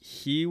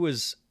he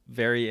was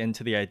very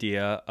into the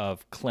idea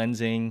of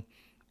cleansing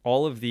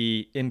all of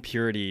the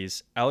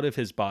impurities out of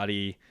his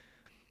body.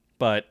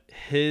 But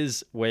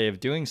his way of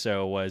doing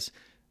so was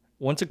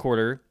once a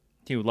quarter,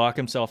 he would lock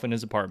himself in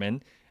his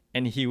apartment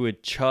and he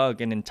would chug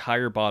an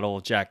entire bottle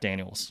of Jack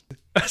Daniels.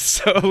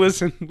 So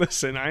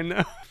listen, I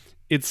know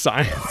it's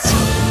science.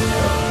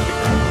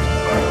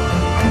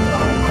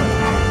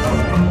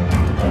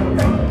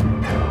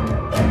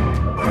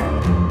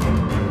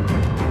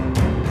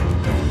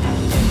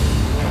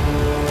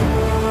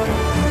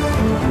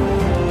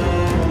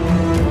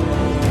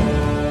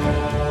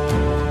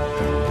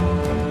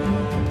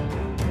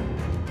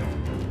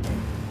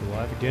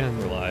 Again,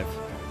 We're live.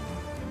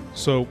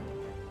 So, a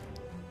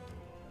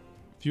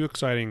few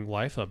exciting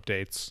life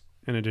updates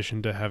in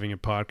addition to having a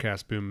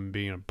podcast boom and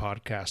being a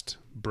podcast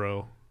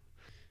bro.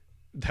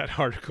 That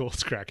article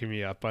is cracking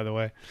me up, by the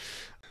way.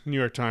 New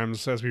York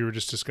Times, as we were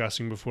just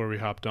discussing before we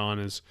hopped on,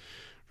 has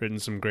written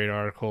some great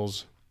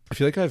articles. I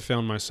feel like I've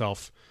found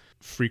myself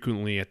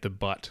frequently at the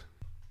butt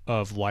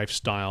of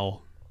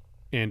lifestyle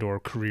and or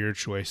career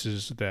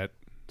choices that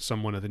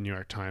someone at the New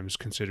York Times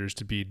considers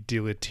to be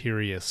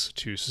deleterious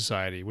to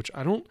society, which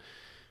I don't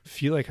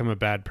feel like I'm a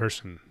bad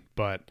person,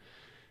 but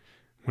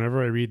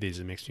whenever I read these,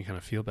 it makes me kind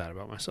of feel bad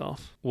about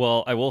myself.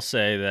 Well, I will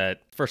say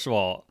that, first of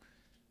all,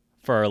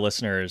 for our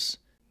listeners,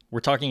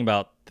 we're talking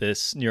about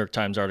this New York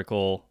Times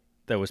article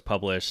that was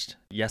published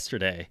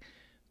yesterday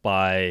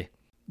by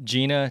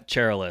Gina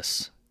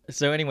Cherilis.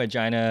 So anyway,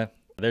 Gina,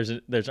 there's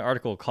an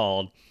article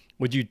called,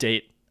 "Would You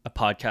Date a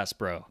Podcast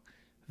Bro?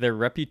 Their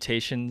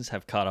reputations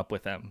have caught up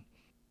with them."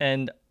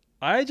 And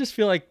I just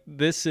feel like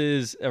this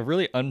is a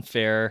really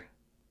unfair,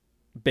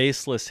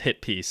 baseless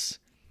hit piece.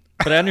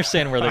 But I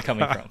understand where they're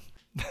coming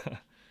from.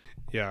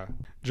 Yeah.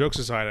 Jokes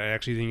aside, I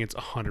actually think it's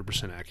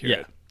 100% accurate.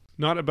 Yeah.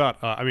 Not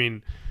about,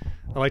 I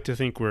like to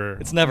think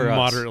it's never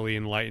moderately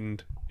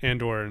enlightened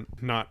and or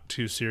not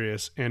too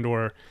serious and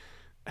or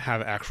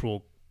have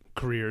actual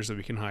careers that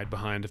we can hide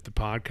behind if the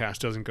podcast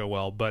doesn't go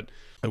well. But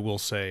I will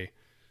say,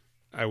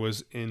 I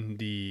was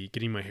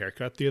getting my hair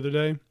cut the other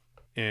day,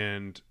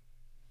 and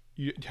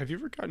have you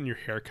ever gotten your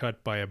hair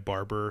cut by a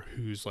barber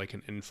who's like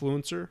an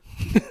influencer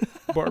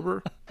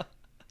barber?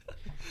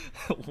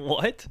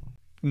 What?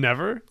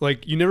 Never?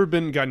 Like, you never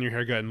gotten your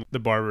hair cut and the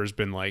barber's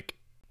been like,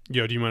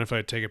 "Yo, do you mind if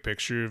I take a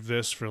picture of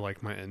this for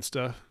like my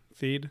Insta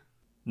feed?"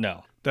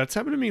 No. That's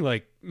happened to me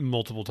like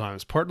multiple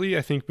times. Partly,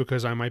 I think,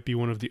 because I might be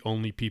one of the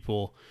only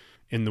people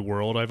in the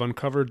world I've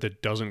uncovered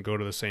that doesn't go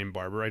to the same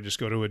barber. I just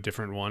go to a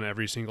different one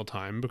every single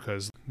time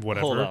because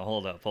whatever.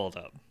 Hold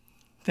up.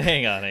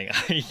 Hang on.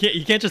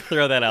 You can't just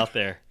throw that out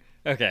there.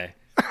 Okay,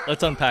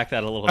 let's unpack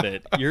that a little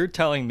bit. You're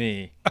telling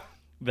me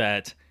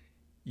that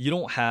you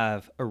don't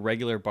have a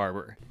regular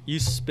barber. You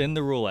spin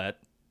the roulette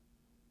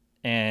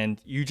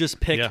and you just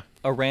pick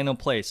a random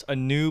place, a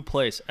new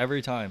place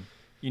every time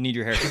you need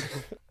your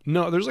haircut.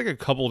 No, there's like a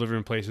couple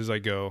different places I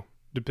go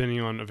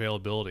depending on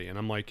availability. And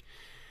I'm like,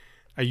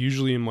 I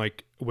usually am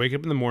like, wake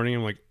up in the morning,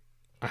 I'm like,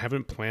 I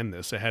haven't planned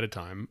this ahead of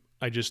time.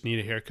 I just need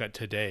a haircut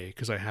today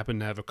because I happen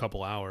to have a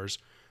couple hours.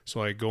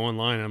 So I go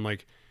online and I'm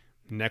like,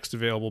 next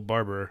available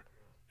barber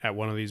at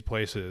one of these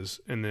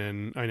places. And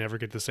then I never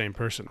get the same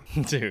person.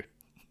 Dude,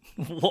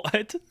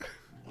 what?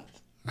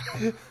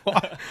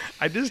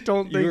 I just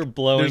don't think You're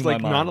blowing there's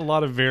like my mind. not a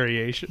lot of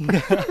variation.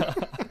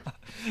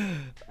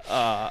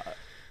 I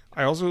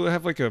also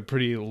have like a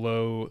pretty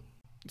low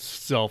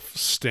self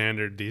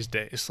standard these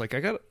days. Like I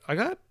don't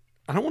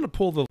want to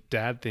pull the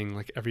dad thing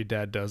like every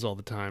dad does all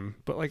the time,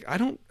 but like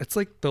it's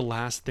like the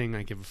last thing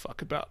I give a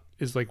fuck about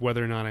is like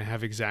whether or not I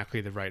have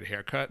exactly the right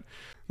haircut.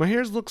 My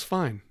hair looks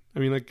fine. I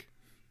mean, like,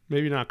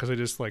 maybe not because I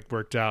just like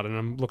worked out and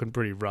I'm looking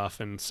pretty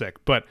rough and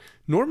sick, but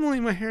normally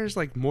my hair is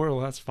like more or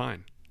less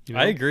fine. You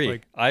know? I agree.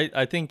 Like,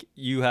 I think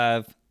you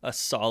have a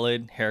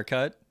solid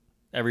haircut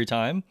every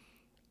time.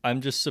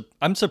 I'm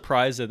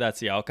surprised that that's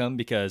the outcome,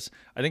 because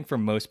I think for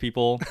most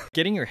people,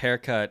 getting your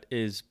haircut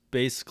is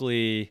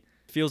basically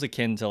feels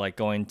akin to like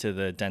going to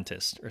the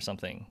dentist or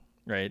something,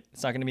 right?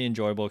 It's not going to be an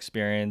enjoyable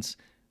experience.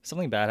 If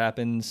something bad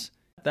happens,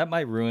 that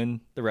might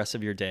ruin the rest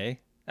of your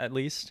day, at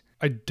least.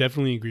 I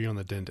definitely agree on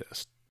the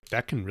dentist.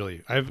 That can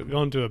really... I've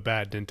gone to a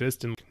bad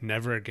dentist and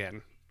never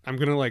again. I'm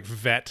going to like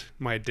vet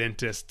my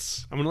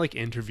dentists. I'm going to like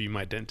interview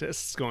my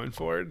dentists going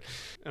forward.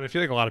 And I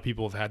feel like a lot of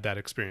people have had that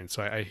experience.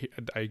 So I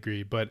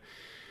agree. But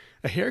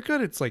a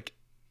haircut, it's like,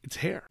 it's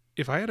hair.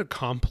 If I had a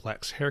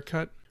complex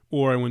haircut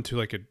or I went to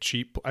like a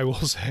cheap, I will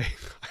say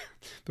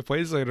the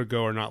places I would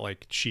go are not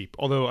like cheap.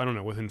 Although I don't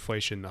know, with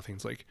inflation,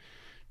 nothing's like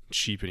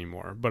cheap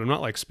anymore, but I'm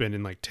not like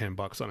spending like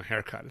 $10 on a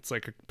haircut. It's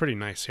like a pretty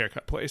nice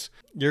haircut place.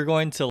 You're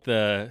going to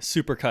the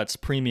Supercuts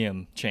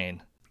premium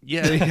chain.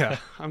 Yeah.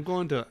 I'm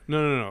going to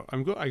no.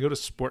 I go to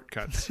Sport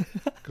Cuts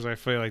because I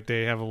feel like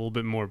they have a little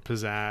bit more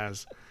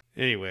pizzazz.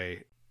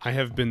 Anyway, I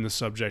have been the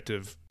subject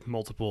of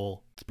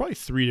multiple, probably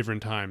 3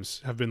 different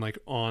times, have been like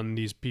on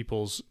these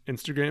people's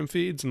Instagram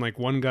feeds, and like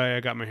one guy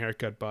I got my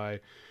haircut by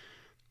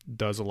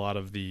does a lot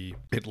of the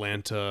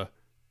Atlanta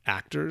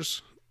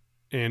actors,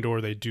 and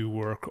or they do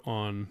work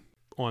on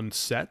on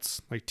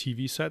sets, like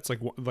TV sets.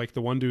 Like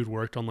the one dude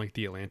worked on like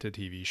the Atlanta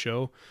TV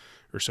show,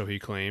 or so he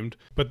claimed.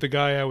 But the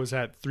guy I was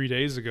at 3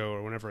 days ago,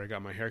 or whenever I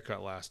got my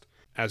haircut last,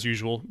 as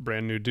usual,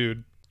 brand new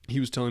dude, he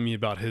was telling me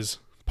about his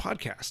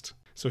podcast.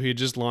 So he had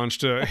just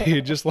launched a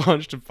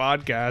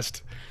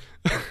podcast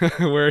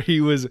where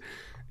he was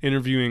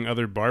interviewing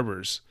other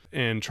barbers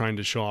and trying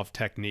to show off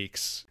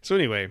techniques. So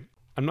anyway,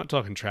 I'm not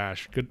talking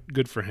trash.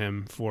 Good for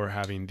him for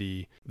having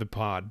the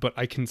pod, but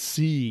I can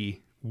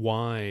see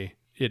why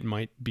it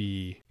might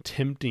be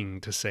tempting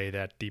to say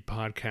that the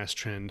podcast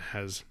trend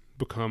has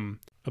become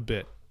a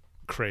bit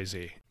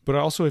crazy. But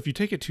also, if you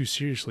take it too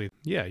seriously,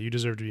 yeah, you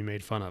deserve to be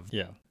made fun of.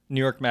 Yeah. New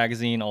York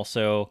Magazine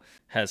also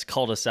has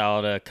called us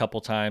out a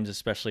couple times,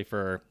 especially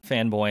for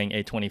fanboying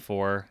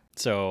A24.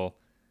 So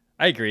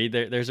I agree.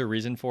 There's a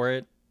reason for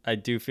it. I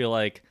do feel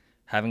like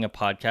having a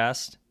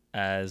podcast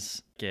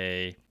as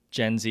a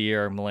Gen Z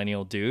or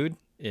millennial dude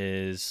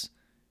is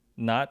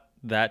not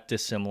that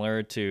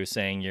dissimilar to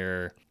saying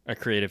you're a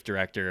creative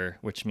director,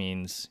 which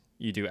means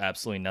you do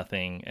absolutely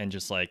nothing and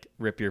just like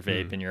rip your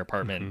vape in your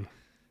apartment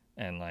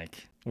and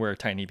like wear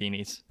tiny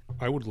beanies.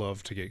 I would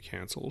love to get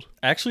canceled.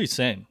 Actually,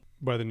 same.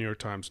 By the New York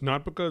Times.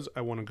 Not because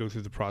I want to go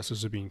through the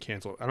process of being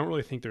canceled. I don't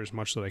really think there's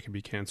much that I can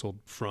be canceled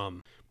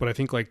from. But I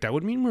think like that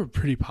would mean we're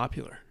pretty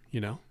popular,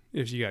 you know,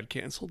 if you got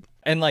canceled.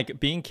 And like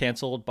being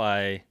canceled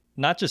by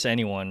not just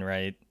anyone,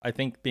 right? I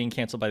think being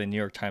canceled by the New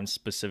York Times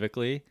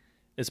specifically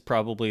is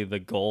probably the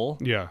goal.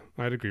 Yeah,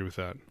 I'd agree with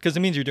that. Because it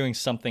means you're doing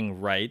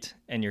something right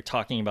and you're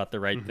talking about the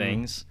right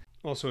things.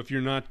 Also, if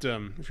you're not,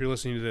 if you're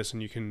listening to this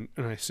and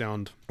I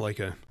sound like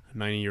a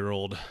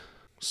 90-year-old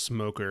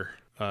smoker,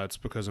 it's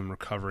because I'm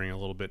recovering a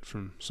little bit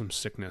from some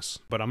sickness.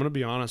 But I'm going to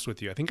be honest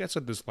with you. I think I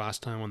said this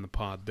last time on the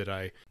pod that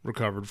I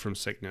recovered from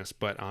sickness,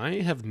 but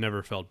I have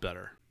never felt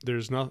better.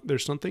 There's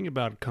something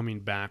about coming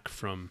back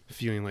from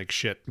feeling like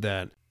shit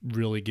that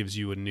really gives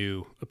you a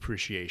new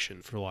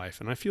appreciation for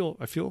life. And I feel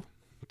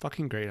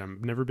fucking great.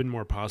 I've never been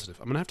more positive.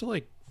 I'm going to have to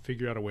like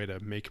figure out a way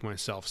to make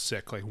myself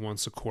sick like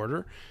once a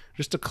quarter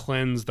just to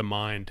cleanse the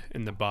mind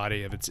and the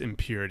body of its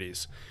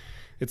impurities.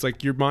 It's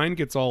like your mind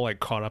gets all like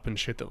caught up in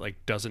shit that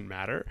like doesn't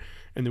matter.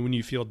 And then when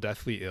you feel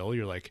deathly ill,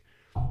 you're like,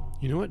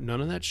 you know what? None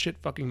of that shit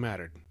fucking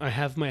mattered. I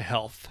have my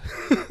health.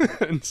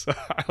 And so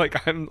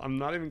I'm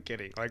not even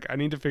kidding. Like I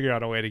need to figure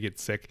out a way to get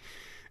sick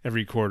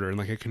every quarter in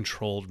like a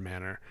controlled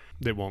manner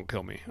that won't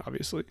kill me,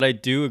 obviously. But I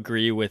do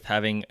agree with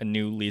having a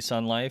new lease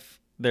on life.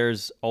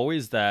 There's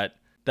always that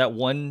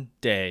one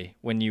day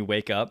when you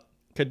wake up,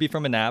 could be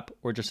from a nap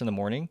or just in the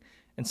morning,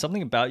 and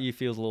something about you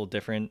feels a little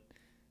different.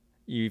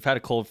 You've had a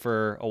cold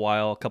for a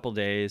while, a couple of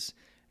days,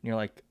 and you're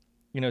like,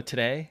 you know,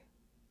 today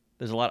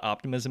there's a lot of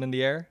optimism in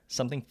the air.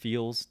 Something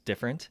feels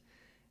different.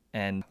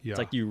 And It's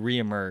like you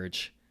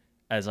reemerge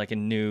as like a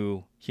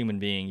new human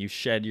being. You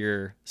shed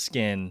your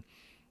skin.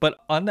 But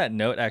on that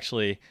note, I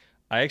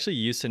actually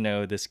used to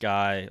know this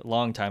guy a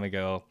long time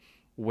ago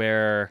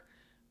where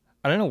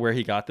I don't know where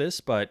he got this,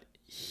 but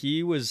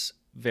he was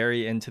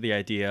very into the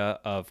idea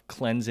of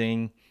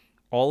cleansing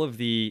all of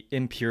the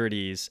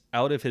impurities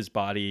out of his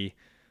body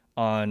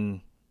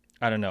on,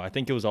 I don't know, I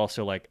think it was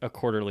also like a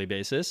quarterly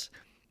basis.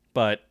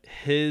 But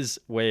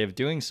his way of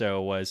doing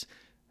so was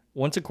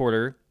once a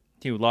quarter,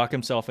 he would lock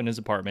himself in his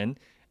apartment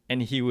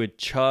and he would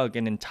chug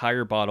an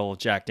entire bottle of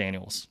Jack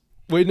Daniels.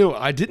 Wait, no,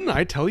 I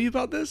tell you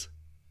about this?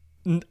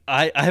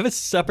 I have a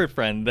separate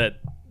friend that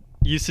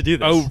used to do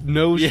this. Oh,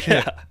 no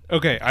shit.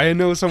 Okay, I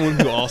know someone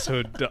who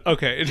also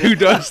who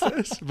does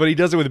this, but he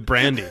does it with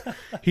brandy.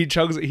 He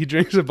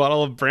drinks a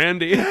bottle of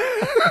brandy.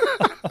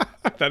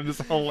 That is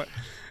all.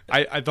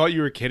 I thought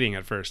you were kidding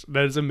at first.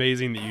 That is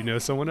amazing that you know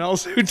someone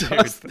else who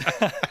does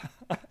that.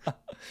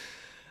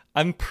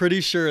 I'm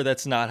pretty sure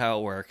that's not how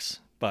it works,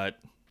 but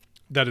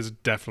that is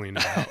definitely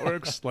not how it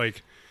works.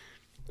 Like,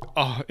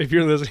 oh, if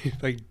you're listening,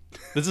 like,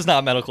 this is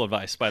not medical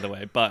advice, by the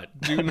way, but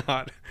do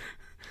not.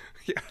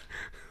 Yeah.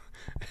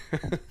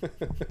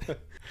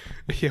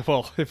 Yeah,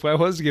 well, if I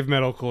was to give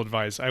medical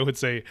advice, I would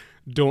say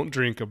don't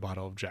drink a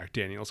bottle of Jack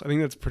Daniels. I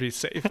think that's pretty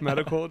safe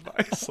medical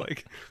advice.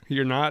 Like,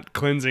 you're not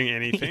cleansing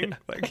anything. Yeah.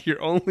 Like,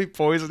 you're only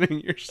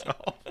poisoning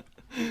yourself.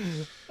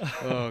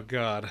 Oh,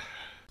 God.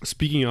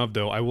 Speaking of,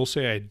 though, I will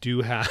say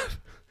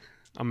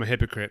I'm a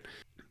hypocrite.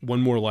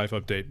 One more life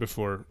update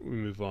before we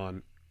move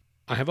on.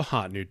 I have a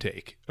hot new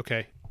take,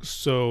 okay?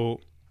 So,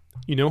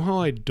 you know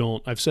how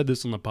I've said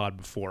this on the pod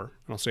before,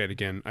 and I'll say it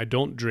again. I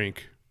don't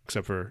drink,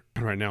 except for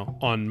right now,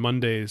 on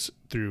Mondays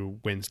through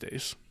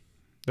Wednesdays.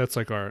 That's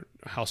like our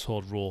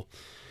household rule,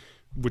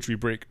 which we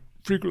break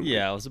frequently.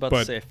 Yeah, I was about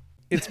to say.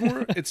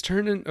 It's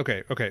turned in,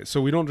 okay.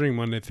 So we don't drink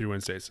Monday through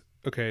Wednesdays.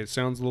 Okay, it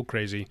sounds a little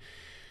crazy.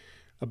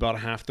 About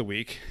half the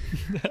week,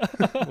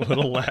 a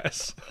little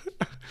less.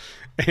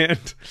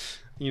 And,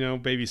 you know,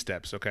 baby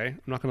steps, okay?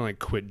 I'm not going to like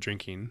quit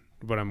drinking,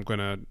 but I'm going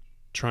to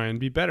try and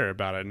be better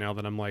about it now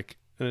that I'm like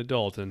an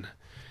adult and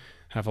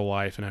have a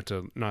life and have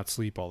to not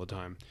sleep all the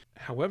time.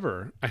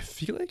 However, I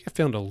feel like I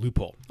found a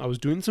loophole. I was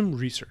doing some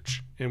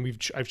research and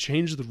I've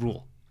changed the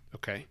rule,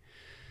 okay?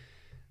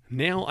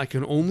 now I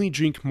can only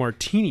drink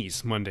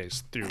martinis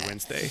Mondays through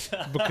Wednesday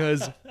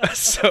because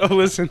so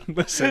listen,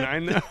 I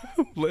know,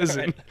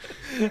 listen.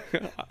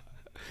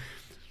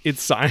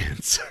 It's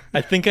science.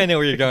 I think I know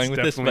where you're going It's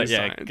with this, but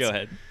yeah, science. go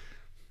ahead.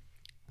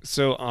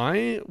 So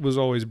I was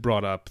always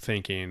brought up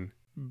thinking,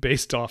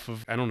 based off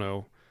of, I don't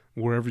know,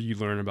 wherever you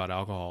learn about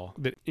alcohol,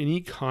 that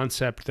any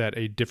concept that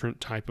a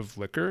different type of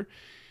liquor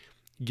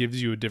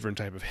gives you a different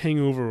type of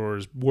hangover or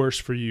is worse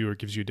for you or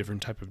gives you a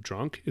different type of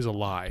drunk is a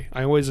lie.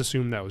 I always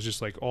assumed that was just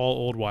like all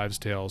old wives'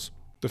 tales.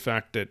 The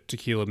fact that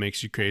tequila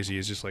makes you crazy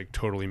is just like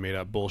totally made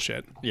up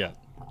bullshit. Yeah.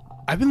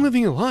 I've been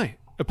living a lie.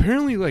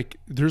 Apparently, like,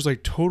 there's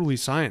like totally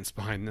science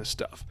behind this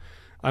stuff.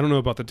 I don't know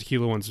about the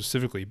tequila one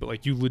specifically, but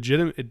like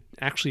it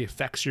actually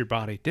affects your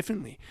body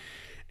differently.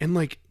 And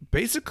like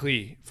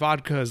basically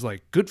vodka is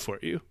like good for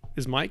you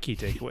is my key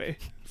takeaway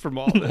from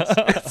all this.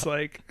 It's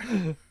like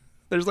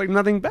there's like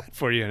nothing bad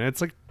for you, and it's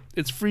like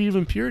it's free of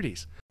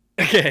impurities.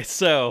 Okay,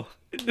 so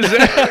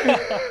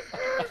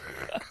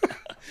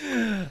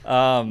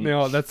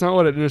no, that's not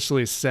what it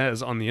initially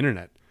says on the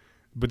internet,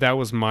 but that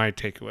was my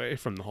takeaway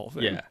from the whole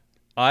thing. yeah,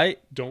 I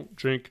Don't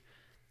drink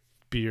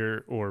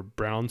beer or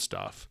brown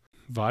stuff.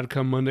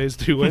 Vodka Mondays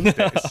through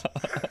Wednesdays.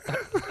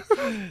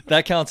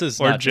 that counts as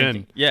Or not gin.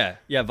 drinking.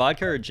 Yeah,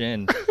 vodka or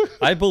gin.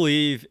 I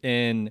believe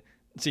in.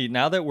 See,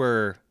 now that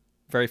we're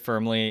very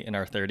firmly in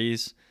our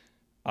 30s,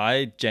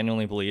 I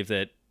genuinely believe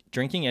that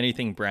drinking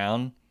anything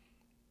brown,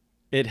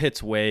 it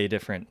hits way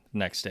different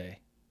next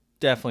day.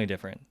 Definitely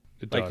different.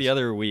 It Like does. the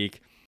other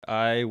week,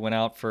 I went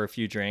out for a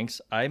few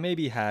drinks. I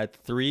maybe had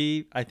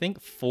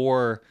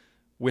 4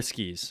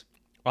 whiskeys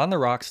on the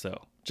rocks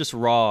though, just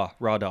raw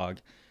dog.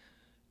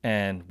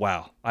 And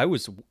wow, I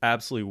was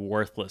absolutely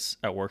worthless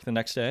at work the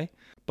next day.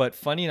 But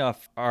funny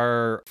enough,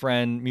 our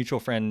mutual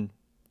friend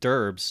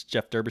Derbs,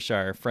 Jeff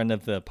Derbyshire, friend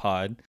of the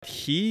pod,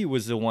 he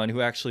was the one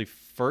who actually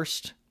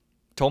first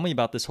told me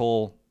about this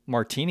whole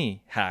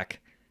martini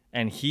hack.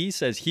 And he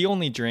says he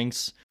only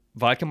drinks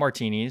vodka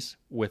martinis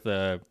with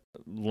a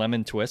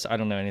lemon twist. I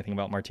don't know anything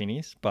about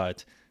martinis,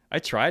 but I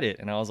tried it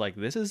and I was like,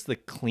 this is the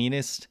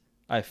cleanest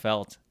I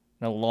felt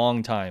in a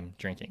long time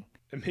drinking.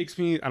 It makes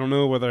me, I don't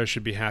know whether I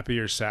should be happy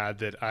or sad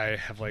that I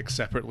have like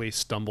separately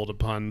stumbled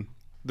upon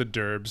the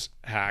Derbs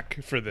hack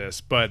for this,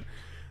 but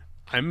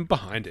I'm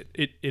behind it.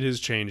 It has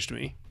changed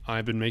me.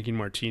 I've been making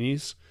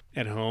martinis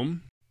at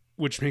home,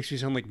 which makes me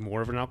sound like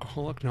more of an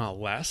alcoholic, not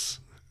less.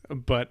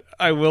 But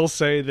I will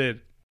say that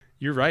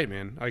you're right,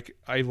 man. Like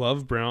I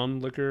love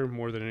brown liquor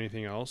more than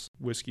anything else.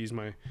 Whiskey's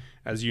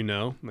as you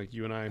know, like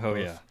you and I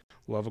both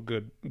love a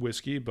good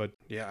whiskey, but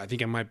yeah, I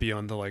think I might be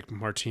on the like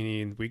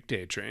martini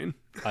weekday train.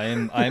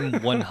 I'm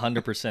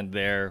 100%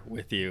 there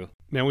with you.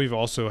 Now we've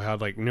also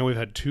had we've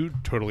had 2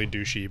 totally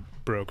douchey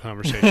bro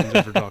conversations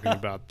if we're talking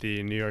about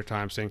the New York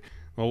Times thing.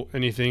 Well,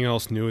 anything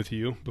else new with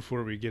you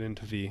before we get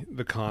into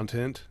the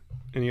content?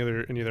 Any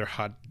other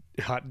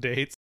hot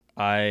dates?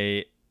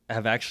 I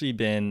have actually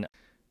been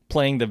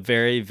playing the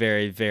very,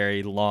 very,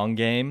 very long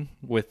game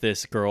with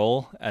this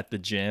girl at the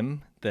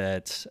gym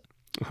that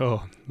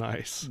Oh,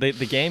 nice. the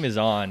game is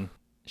on.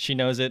 She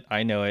knows it.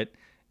 I know it.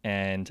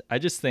 And I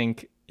just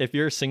think if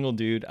you're a single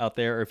dude out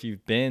there, or if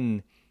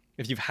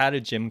you've had a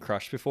gym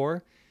crush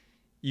before,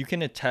 you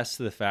can attest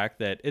to the fact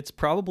that it's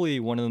probably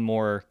one of the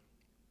more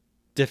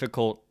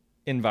difficult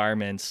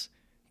environments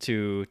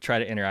to try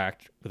to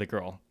interact with a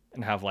girl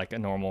and have like a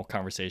normal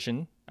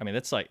conversation. I mean,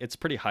 it's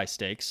pretty high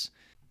stakes.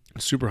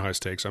 Super high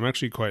stakes. I'm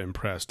actually quite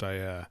impressed.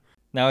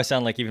 Now I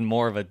sound like even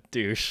more of a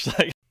douche.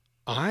 Like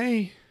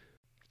I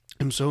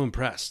am so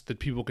impressed that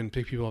people can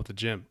pick people up at the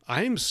gym.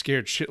 I am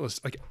scared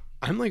shitless. Like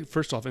I'm like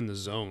first off in the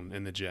zone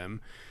in the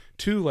gym.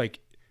 2, like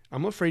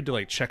I'm afraid to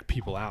like check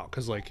people out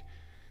because like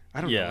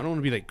I don't know. I don't want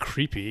to be like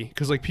creepy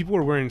because like people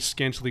are wearing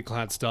scantily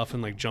clad stuff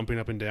and like jumping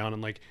up and down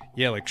and like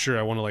yeah, like sure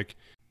I want to like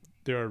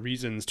there are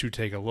reasons to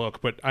take a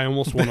look, but I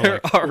almost want to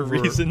there are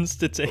reasons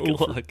to take a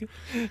look.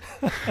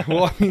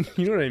 Well, I mean,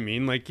 you know what I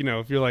mean? Like, you know,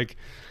 if you're like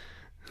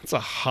it's a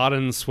hot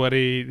and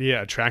sweaty,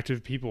 yeah,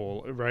 attractive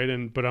people,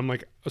 right? But I'm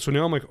like so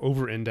now I'm like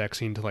over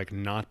indexing to like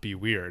not be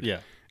weird.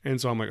 Yeah.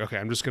 And so I'm like, okay,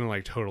 I'm just going to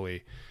like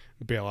totally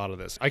bail out of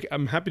this.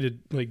 I'm happy to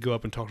like go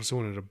up and talk to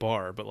someone at a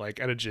bar, but like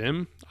at a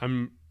gym,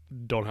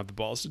 don't have the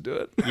balls to do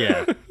it.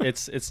 Yeah,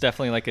 it's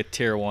definitely like a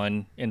tier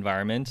 1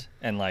 environment,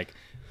 and like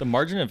the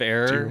margin of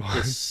error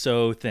is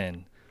so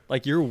thin.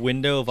 Like your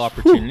window of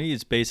opportunity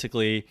is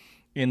basically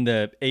in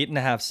the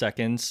 8.5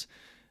 seconds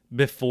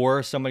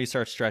before somebody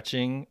starts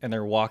stretching and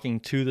they're walking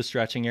to the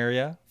stretching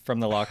area from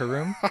the locker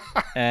room,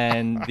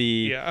 and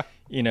the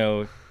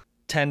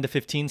 10 to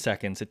 15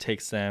 seconds it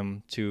takes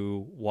them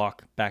to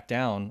walk back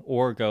down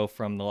or go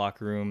from the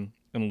locker room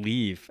and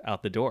leave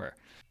out the door.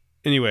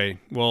 Anyway,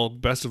 well,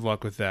 best of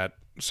luck with that.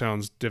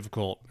 Sounds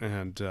difficult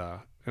and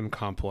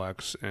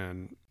complex.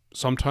 And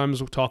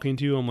sometimes talking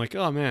to you, I'm like,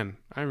 oh man,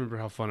 I remember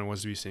how fun it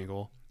was to be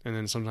single. And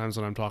then sometimes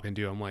when I'm talking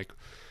to you, I'm like,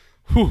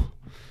 whew,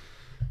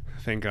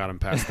 thank God I'm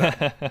past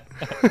that.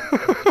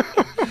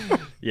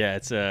 Yeah,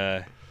 it's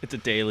a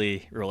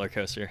daily roller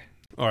coaster.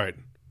 All right.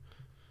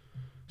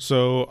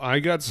 So I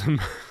got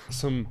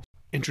some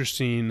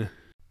interesting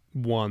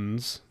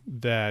ones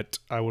that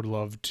I would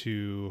love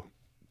to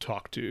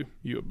talk to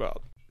you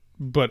about.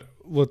 But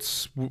what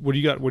do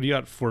you got? What do you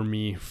got for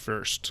me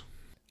first?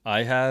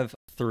 I have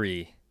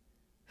three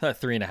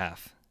and a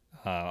half.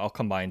 I'll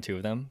combine two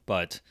of them,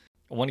 but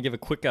I want to give a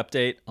quick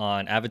update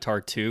on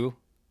Avatar 2.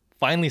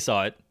 Finally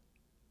saw it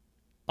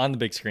on the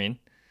big screen.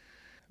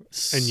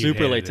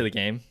 Super late to the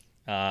game.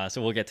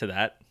 So we'll get to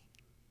that.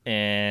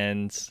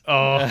 And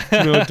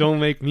no, don't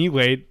make me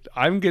wait.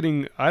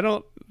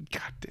 God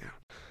damn.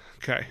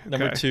 Okay.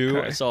 Number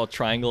two, I saw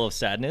Triangle of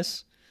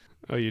Sadness.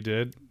 Oh, you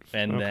did?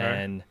 And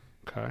then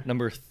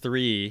number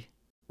three,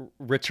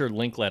 Richard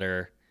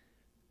Linklater,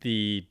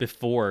 the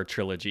Before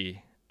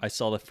trilogy. I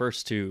saw the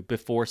first two,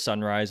 Before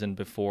Sunrise and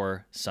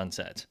Before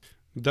Sunset.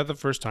 Is that the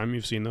first time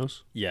you've seen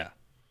those? Yeah.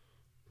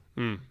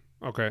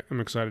 Okay, I'm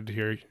excited to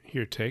hear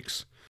your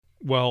takes.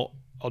 Well,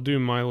 I'll do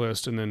my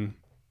list and then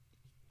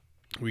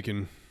we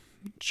can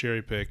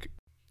cherry pick.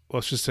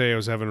 Let's just say I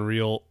was having a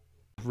real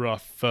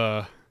rough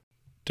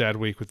dad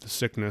week with the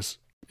sickness,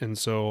 and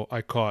so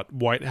I caught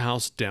White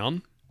House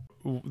Down,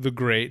 the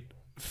great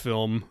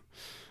film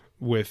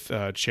with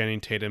Channing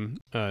Tatum,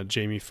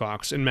 Jamie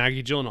Foxx, and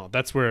Maggie Gyllenhaal.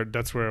 That's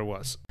where it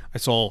was. I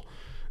saw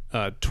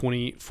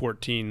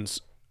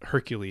 2014's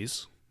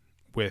Hercules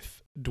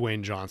with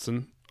Dwayne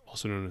Johnson,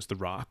 also known as The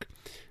Rock.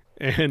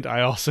 And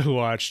I also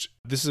watched,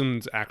 this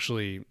one's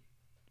actually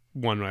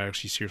one I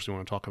actually seriously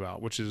want to talk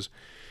about, which is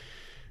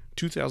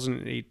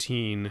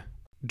 2018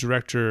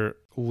 director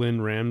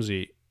Lynn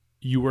Ramsey,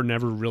 You Were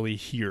Never Really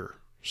Here,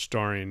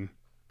 starring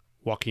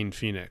Joaquin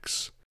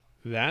Phoenix.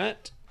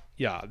 That's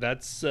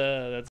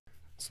a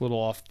little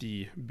off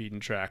the beaten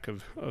track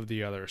of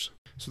the others.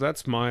 So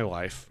that's my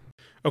life.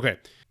 Okay,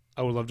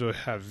 I would love to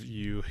have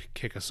you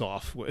kick us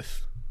off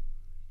with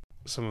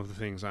some of the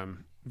things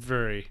I'm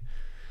very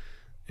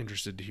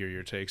interested to hear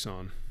your takes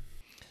on.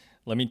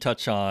 Let me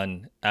touch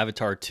on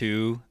Avatar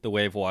 2, The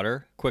Way of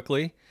Water,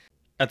 quickly.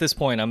 At this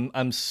point,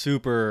 I'm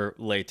super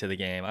late to the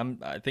game.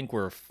 I think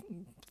we're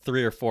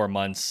 3 or 4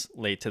 months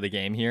late to the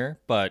game here,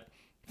 but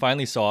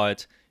finally saw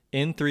it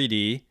in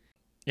 3D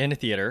in a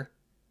theater,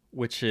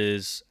 which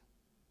is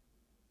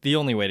the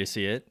only way to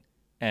see it.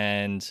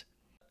 And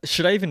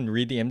should I even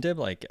read the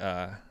IMDb?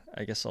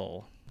 I guess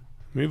I'll.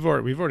 We've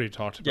already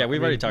talked about. Yeah,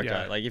 we've already talked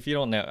about it. Like, if you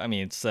don't know, I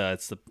mean, it's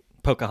the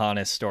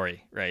Pocahontas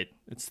story, right?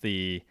 It's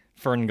the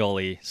Fern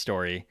Gully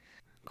story.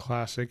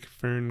 Classic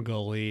Fern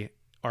Gully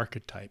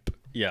archetype.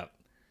 Yeah.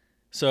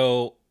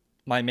 So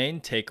my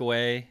main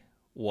takeaway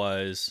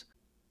was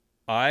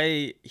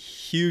I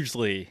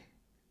hugely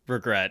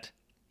regret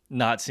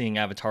not seeing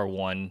Avatar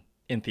 1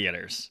 in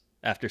theaters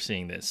after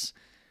seeing this.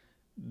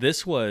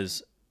 This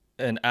was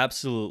an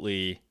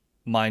absolutely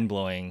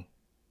mind-blowing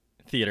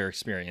theater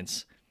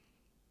experience.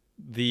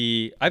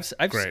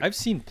 I've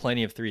seen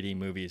plenty of 3D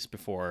movies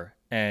before,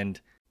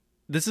 and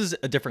this is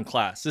a different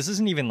class. This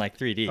isn't even like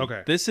 3D.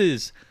 Okay.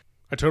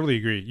 I totally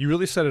agree. You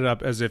really set it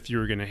up as if you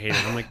were going to hate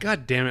it. I'm like,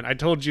 God damn it. I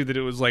told you that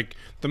it was like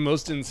the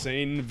most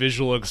insane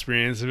visual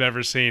experience I've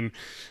ever seen.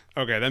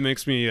 Okay, that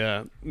makes me,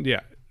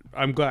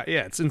 I'm glad.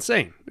 Yeah, it's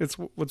insane. It's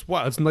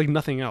wild. It's like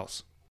nothing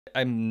else.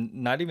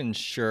 I'm not even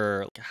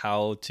sure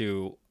how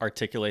to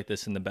articulate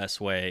this in the best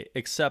way,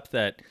 except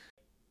that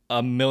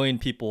a million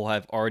people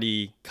have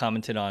already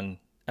commented on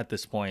at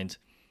this point.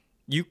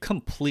 You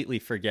completely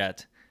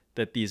forget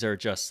that these are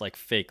just like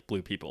fake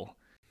blue people.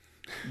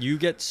 You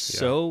get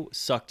so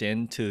sucked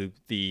into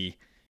the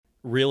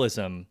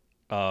realism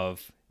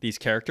of these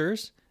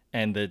characters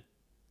and the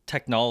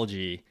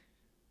technology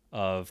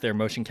of their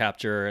motion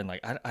capture, and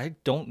like I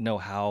don't know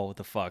how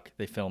the fuck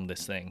they filmed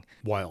this thing.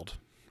 Wild.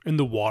 In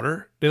the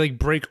water, they like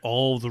break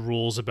all the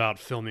rules about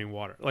filming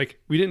water. Like,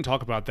 we didn't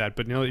talk about that,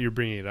 but now that you're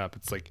bringing it up,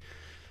 it's like,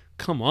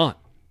 come on,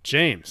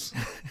 Jimmy,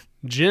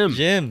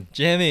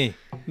 Cammy.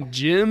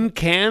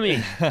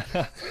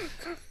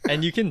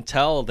 And you can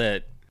tell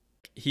that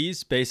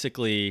he's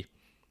basically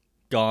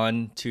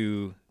gone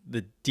to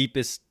the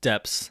deepest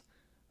depths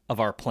of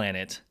our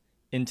planet,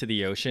 into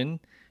the ocean,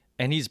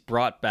 and he's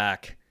brought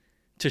back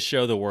to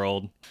show the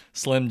world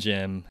Slim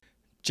Jim.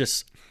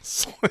 Just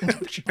Slim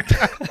Jim.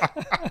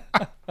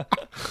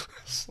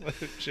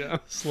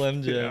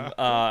 Slim Jim.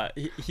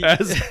 Yeah.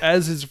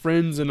 As his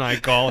friends and I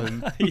call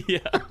him.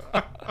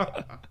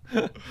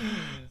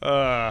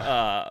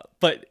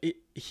 But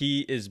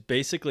he is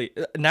basically,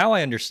 now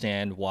I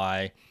understand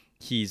why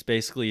he's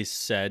basically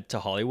said to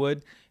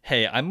Hollywood,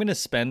 hey, I'm going to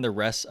spend the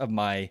rest of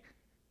my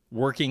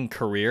working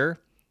career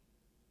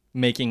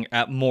making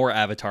more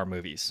Avatar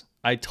movies.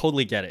 I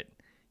totally get it.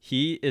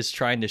 He is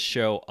trying to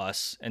show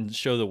us and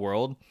show the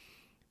world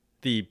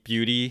the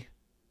beauty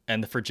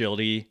and the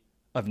fragility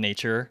of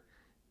nature.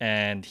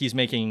 And he's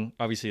making,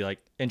 obviously, like,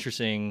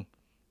 interesting,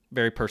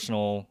 very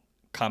personal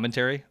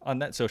commentary on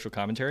that, social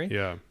commentary.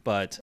 Yeah.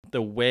 But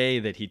the way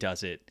that he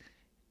does it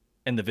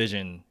and the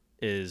vision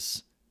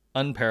is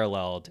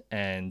unparalleled.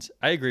 And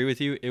I agree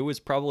with you. It was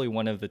probably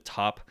one of the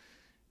top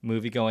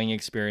movie-going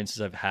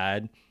experiences I've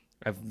had.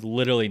 I've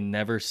literally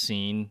never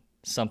seen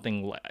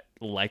something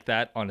like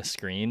that on a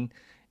screen.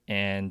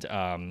 And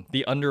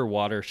the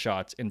underwater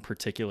shots in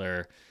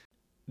particular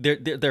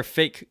they're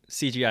fake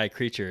CGI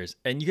creatures,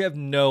 and you have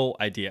no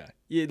idea.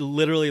 It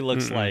literally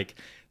looks like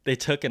they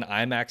took an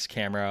IMAX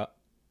camera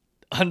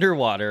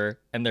underwater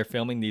and they're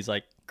filming these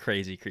like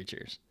crazy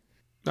creatures.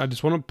 I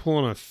just want to pull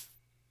on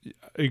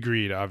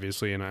agreed,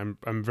 obviously, and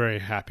I'm very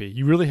happy.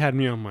 You really had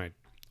me on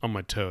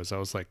my toes. I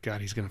was like,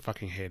 God, he's gonna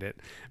fucking hate it.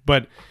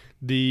 But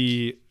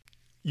you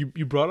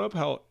brought up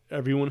how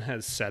everyone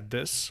has said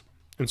this,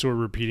 and so we're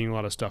repeating a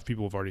lot of stuff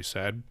people have already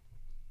said.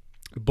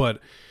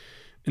 But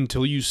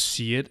until you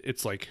see it,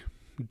 it's like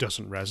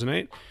doesn't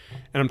resonate.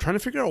 And I'm trying to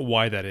figure out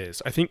why that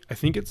is. I think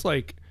it's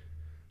like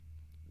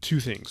two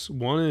things.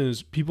 One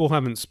is people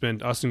haven't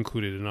spent, us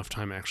included, enough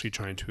time actually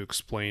trying to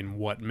explain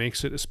what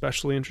makes it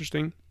especially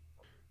interesting.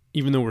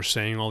 Even though we're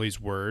saying all these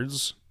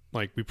words,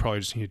 like we probably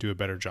just need to do a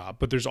better job.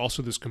 But there's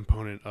also this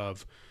component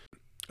of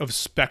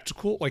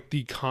spectacle, like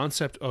the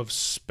concept of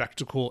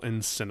spectacle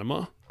in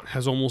cinema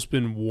has almost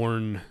been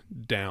worn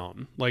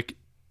down. Like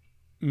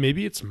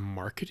maybe it's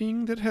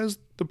marketing that has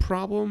the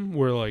problem,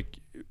 where like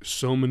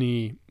so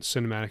many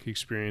cinematic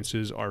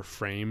experiences are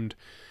framed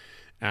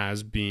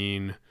as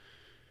being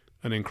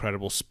an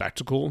incredible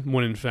spectacle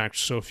when in fact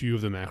so few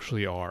of them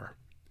actually are.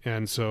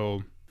 And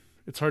so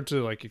it's hard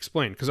to like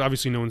explain, because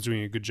obviously no one's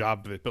doing a good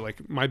job of it. But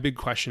like my big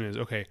question is,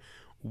 okay,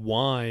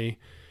 why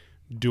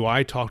do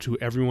I talk to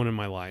everyone in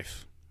my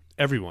life,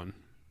 everyone,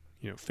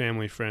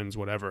 family, friends,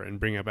 whatever, and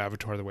bring up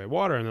Avatar: The Way of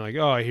Water, and they're like,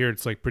 oh, I hear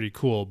it's like pretty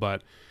cool,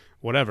 but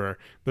whatever.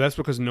 But that's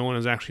because no one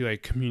has actually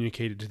like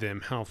communicated to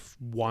them how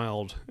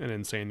wild and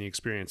insane the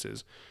experience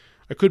is.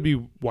 I could be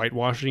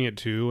whitewashing it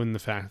too, and the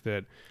fact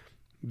that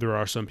there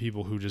are some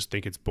people who just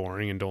think it's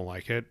boring and don't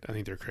like it. I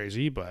think they're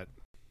crazy, but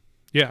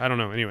yeah, I don't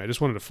know. Anyway, I just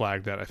wanted to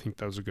flag that. I think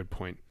that was a good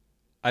point.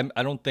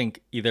 I don't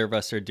think either of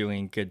us are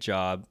doing a good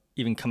job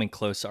even coming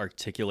close to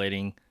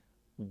articulating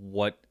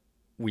what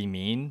we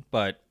mean,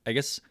 but I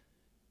guess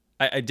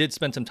I did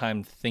spend some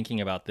time thinking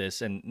about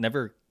this and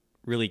never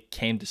really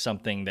came to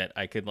something that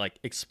I could like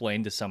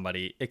explain to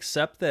somebody,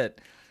 except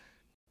that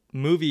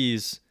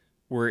movies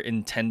were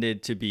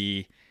intended to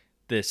be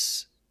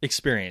this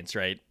experience,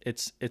 right?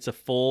 It's a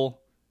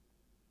full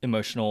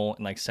emotional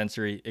and like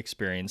sensory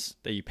experience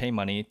that you pay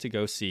money to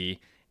go see,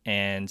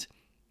 and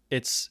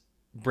it's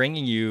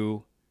bringing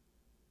you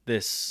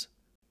this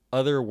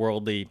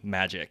otherworldly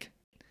magic.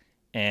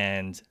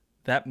 And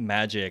that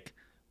magic,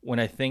 when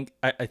I think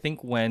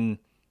when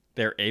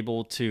they're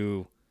able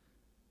to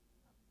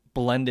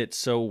blend it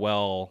so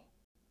well,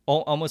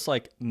 almost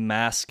like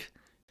mask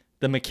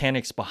the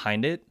mechanics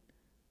behind it,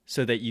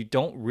 so that you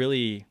don't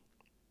really,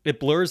 it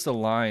blurs the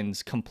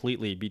lines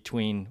completely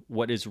between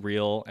what is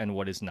real and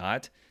what is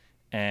not.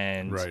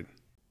 And right.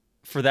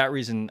 For that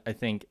reason, I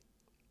think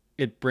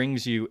it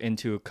brings you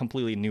into a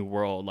completely new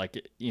world.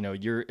 Like,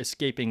 you're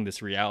escaping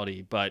this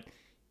reality, but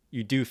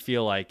you do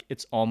feel like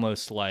it's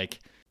almost like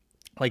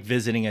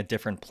visiting a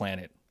different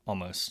planet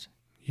almost.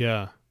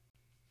 Yeah.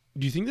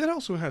 Do you think that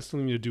also has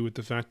something to do with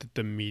the fact that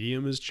the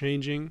medium is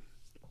changing?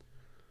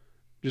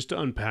 Just to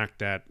unpack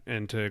that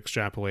and to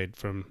extrapolate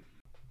from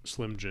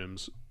Slim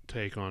Jim's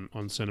take on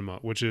cinema,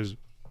 which is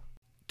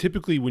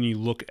typically when you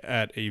look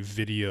at a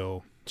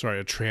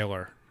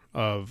trailer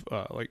of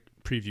like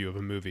preview of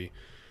a movie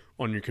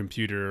on your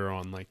computer or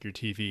on like your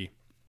TV,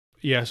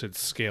 yes, it's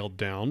scaled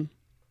down,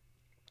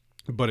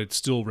 but it's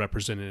still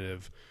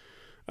representative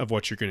of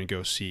what you're going to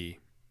go see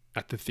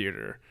at the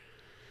theater.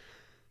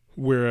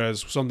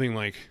 Whereas something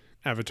like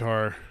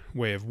Avatar: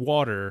 Way of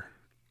Water,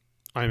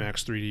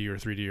 IMAX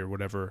 3D or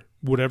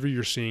whatever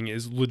you're seeing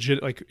is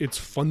legit. Like, it's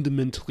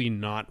fundamentally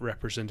not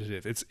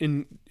representative. It's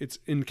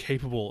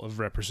incapable of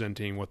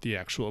representing what the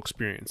actual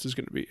experience is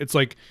going to be. It's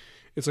like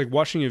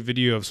watching a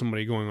video of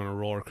somebody going on a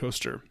roller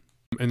coaster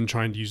and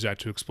trying to use that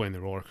to explain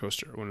the roller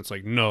coaster, when it's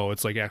like, no,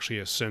 it's like actually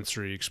a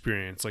sensory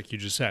experience, like you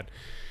just said.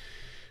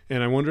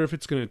 And I wonder if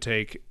it's going to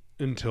take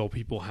until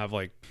people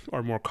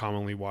are more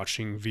commonly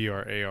watching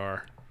VR,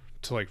 AR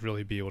to like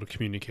really be able to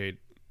communicate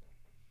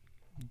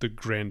the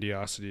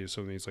grandiosity of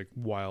some of these like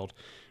wild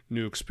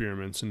new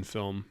experiments in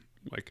film,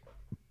 like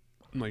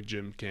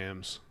gym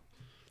cams.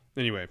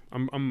 Anyway,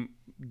 I'm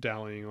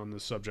dallying on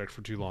this subject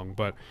for too long,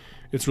 but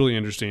it's really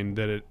interesting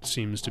that it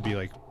seems to be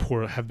like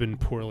have been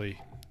poorly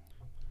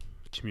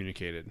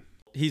communicated.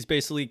 He's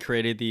basically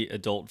created the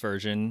adult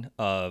version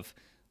of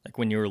like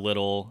when you were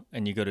little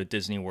and you go to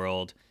Disney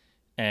World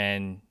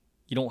and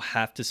you don't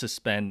have to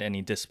suspend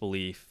any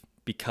disbelief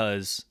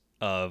because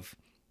of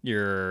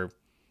your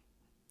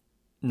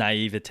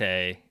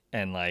naivete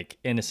and like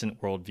innocent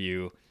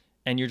worldview,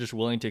 and you're just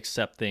willing to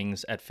accept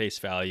things at face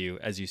value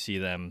as you see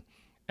them.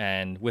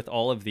 And with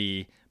all of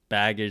the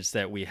baggage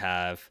that we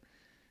have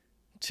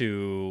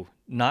to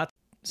not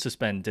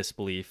suspend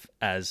disbelief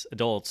as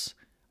adults,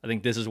 I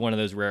think this is one of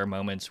those rare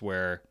moments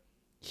where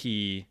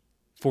he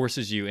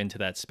forces you into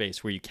that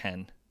space where you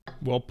can.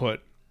 Well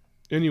put.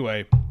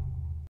 Anyway,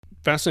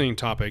 fascinating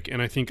topic,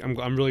 and I think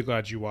I'm really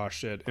glad you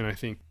watched it. And I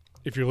think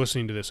if you're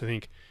listening to this, I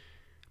think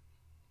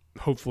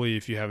hopefully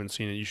if you haven't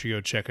seen it, you should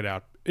go check it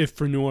out. If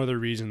for no other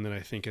reason than I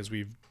think, as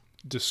we've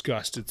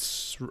discussed,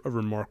 it's a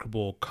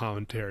remarkable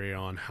commentary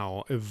on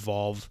how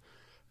evolved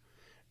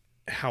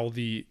how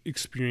the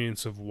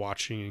experience of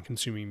watching and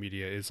consuming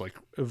media is like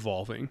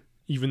evolving.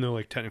 Even though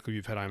like technically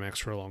we've had IMAX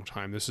for a long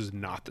time, this is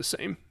not the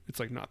same. It's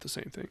like not the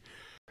same thing.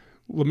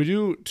 Let me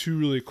do two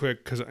really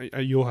quick, because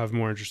you'll have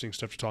more interesting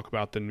stuff to talk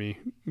about than me,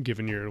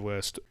 given your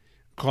list.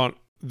 Caught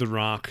The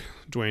Rock,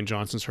 Dwayne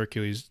Johnson's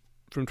Hercules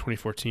from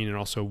 2014, and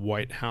also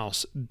White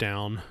House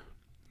Down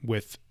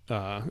with,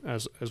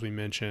 as we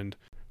mentioned,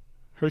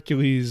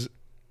 Hercules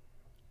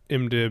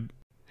IMDb,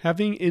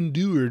 having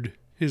endured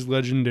his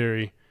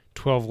legendary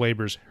 12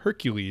 labors,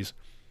 Hercules,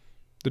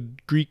 the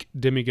Greek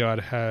demigod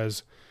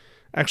has...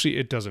 Actually,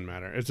 it doesn't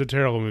matter. It's a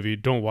terrible movie.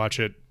 Don't watch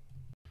it.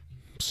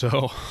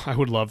 So I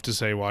would love to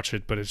say watch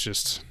it, but it's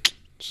just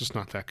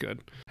not that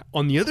good.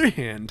 On the other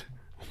hand,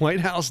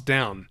 White House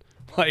Down.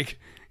 Like,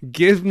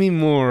 give me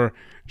more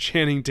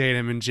Channing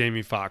Tatum and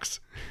Jamie Foxx.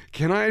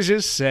 Can I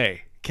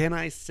say,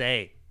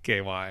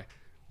 KY,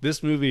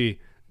 this movie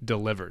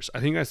delivers.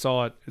 I think I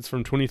saw it. It's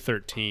from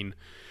 2013.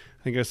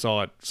 I think I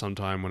saw it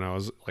sometime when I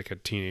was like a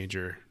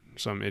teenager,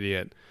 some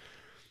idiot,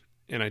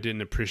 and I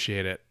didn't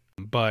appreciate it.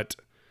 But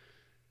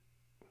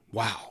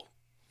wow,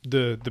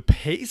 the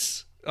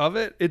pace of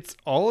it, it's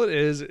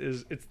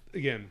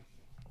again,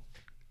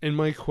 in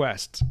my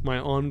quest, my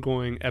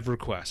ongoing ever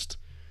quest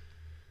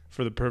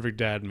for the perfect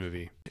dad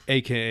movie,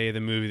 aka the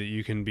movie that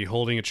you can be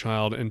holding a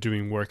child and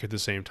doing work at the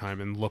same time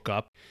and look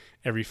up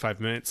every 5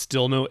 minutes,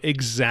 still know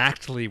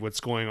exactly what's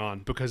going on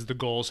because the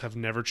goals have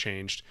never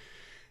changed.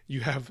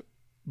 You have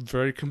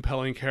very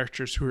compelling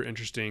characters who are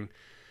interesting,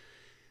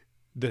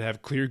 that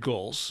have clear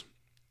goals,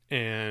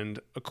 and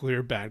a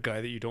clear bad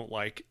guy that you don't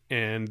like,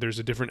 and there's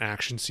a different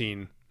action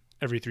scene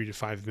every 3 to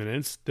 5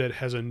 minutes that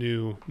has a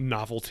new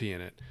novelty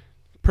in it.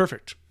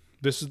 Perfect.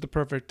 This is the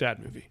perfect dad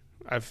movie.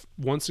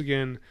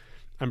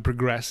 I'm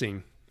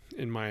progressing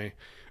in my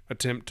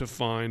attempt to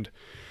find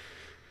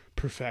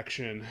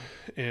perfection,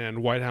 and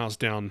White House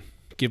Down,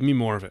 give me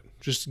more of it.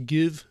 Just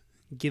give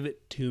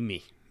it to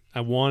me.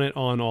 I want it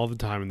on all the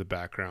time in the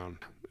background.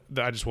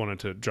 I just wanted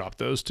to drop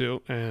those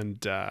two, and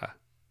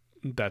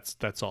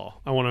that's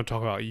all. I want to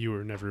talk about You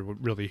Were Never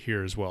Really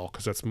Here as well,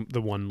 because that's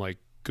the one like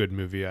good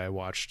movie I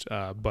watched.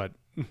 But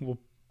we'll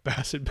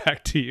pass it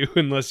back to you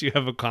unless you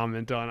have a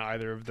comment on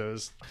either of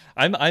those.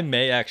 I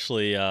may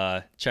actually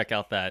check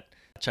out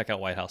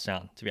White House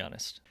Down, to be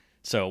honest.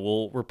 So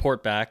we'll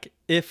report back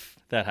if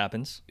that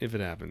happens. If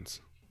it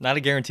happens. Not a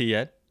guarantee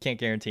yet. Can't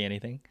guarantee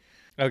anything.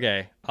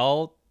 Okay,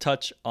 I'll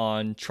touch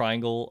on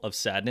Triangle of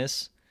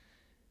Sadness.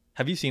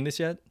 Have you seen this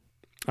yet?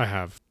 I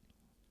have.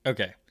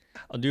 Okay,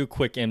 I'll do a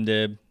quick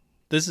IMDb.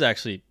 This is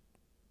actually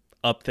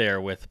up there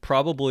with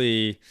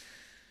probably...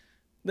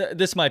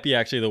 This might be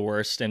actually the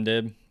worst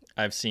IMDb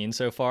I've seen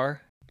so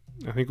far.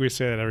 I think we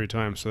say that every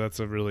time, so that's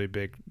a really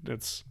big...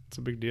 It's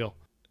a big deal.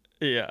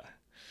 Yeah.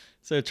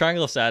 So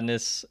Triangle of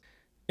Sadness,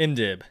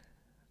 IMDb.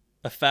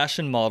 A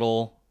fashion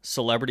model,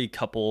 celebrity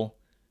couple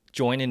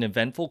join an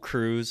eventful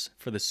cruise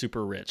for the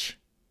super rich.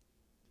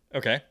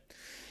 Okay.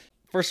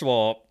 First of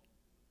all,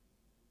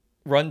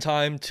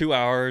 runtime 2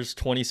 hours,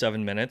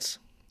 27 minutes.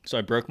 So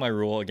I broke my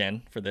rule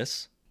again for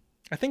this.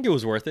 I think it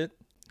was worth it.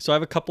 So I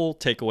have a couple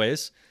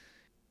takeaways.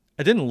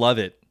 I didn't love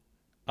it.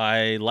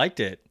 I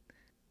liked it.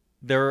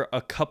 There are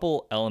a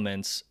couple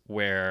elements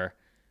where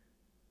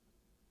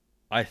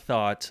I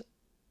thought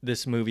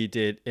this movie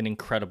did an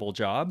incredible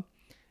job,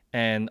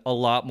 and a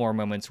lot more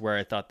moments where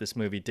I thought this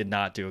movie did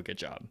not do a good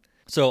job.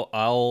 So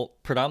I'll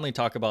predominantly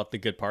talk about the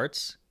good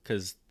parts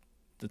because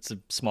it's a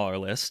smaller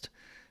list.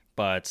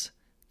 But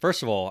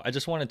first of all, I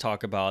just want to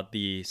talk about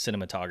the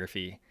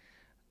cinematography.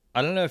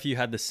 I don't know if you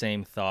had the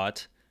same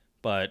thought,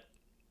 but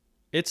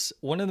it's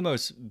one of the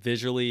most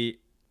visually,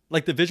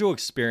 like the visual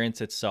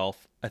experience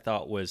itself, I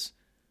thought was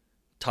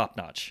top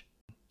notch.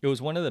 It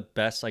was one of the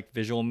best like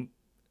visual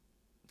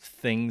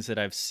things that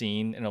I've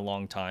seen in a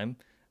long time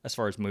as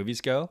far as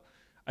movies go.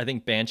 I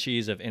think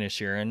Banshees of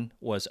Inisherin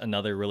was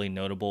another really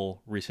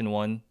notable recent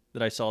one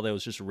that I saw that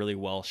was just really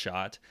well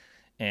shot.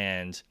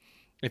 And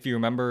if you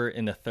remember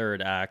in the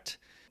third act,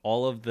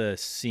 all of the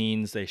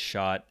scenes they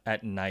shot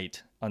at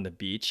night on the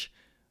beach,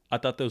 I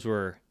thought those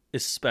were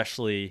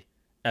especially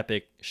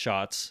epic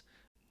shots.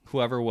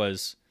 Whoever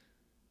was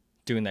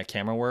doing that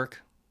camera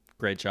work,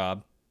 great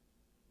job.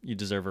 You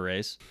deserve a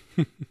raise.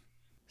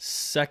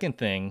 Second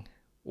thing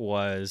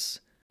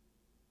was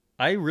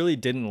I really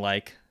didn't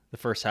like the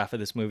first half of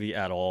this movie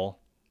at all.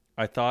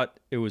 I thought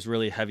it was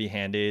really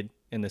heavy-handed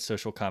in the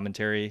social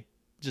commentary,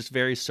 just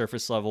very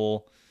surface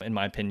level in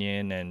my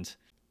opinion. And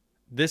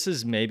this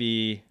is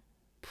maybe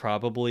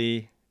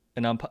probably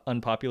an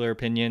unpopular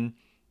opinion.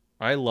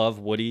 I love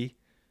Woody,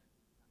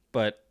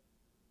 but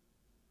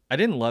I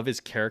didn't love his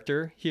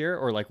character here,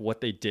 or like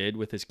what they did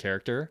with his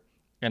character.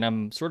 And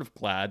I'm sort of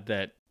glad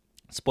that,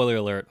 spoiler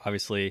alert,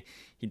 obviously,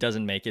 he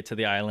doesn't make it to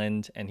the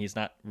island and he's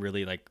not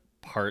really like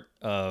part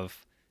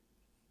of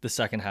the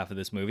second half of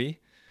this movie.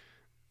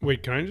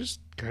 Wait, can I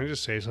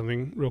just say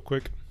something real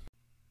quick?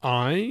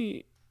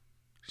 I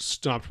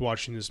stopped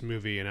watching this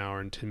movie an hour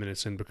and 10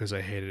 minutes in because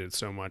I hated it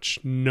so much.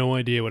 No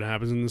idea what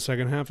happens in the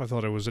second half. I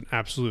thought it was an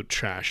absolute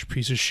trash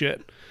piece of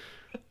shit.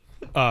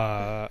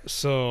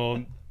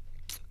 So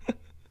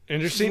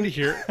Interesting to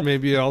hear.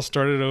 Maybe I'll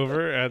start it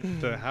over at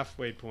the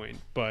halfway point.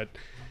 But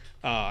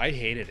I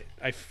hated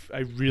it. I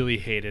really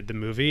hated the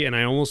movie, and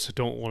I almost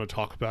don't want to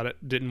talk about it.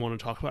 Didn't want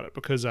to talk about it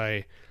because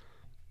I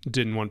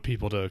didn't want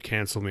people to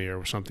cancel me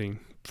or something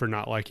for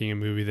not liking a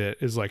movie that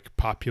is like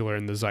popular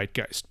in the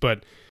zeitgeist.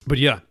 But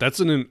yeah,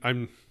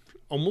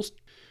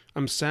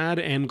 I'm sad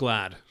and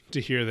glad to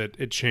hear that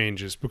it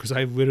changes because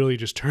I literally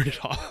just turned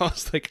it off. I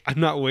was like, I'm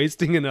not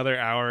wasting another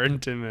hour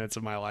and 10 minutes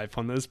of my life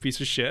on this piece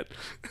of shit.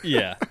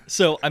 Yeah.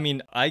 So, I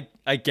mean, I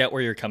get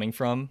where you're coming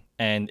from,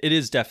 and it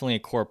is definitely a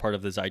core part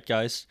of the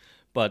zeitgeist.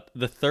 But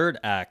the third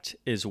act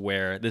is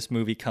where this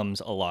movie comes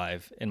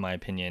alive, in my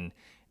opinion.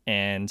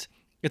 And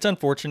it's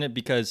unfortunate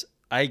because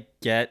I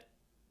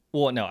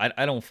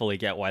don't fully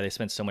get why they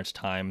spent so much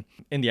time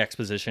in the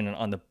exposition and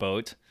on the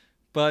boat.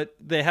 But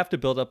they have to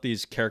build up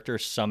these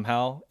characters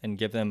somehow and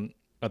give them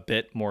a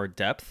bit more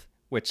depth,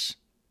 which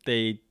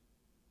they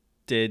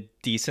did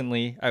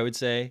decently, I would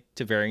say,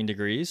 to varying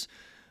degrees.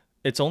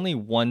 It's only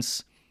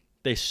once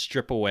they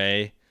strip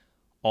away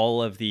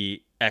all of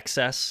the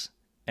excess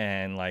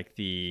and like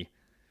the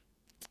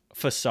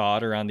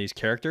facade around these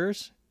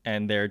characters,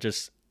 and they're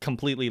just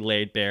completely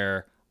laid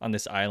bare on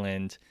this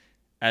island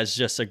as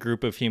just a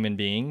group of human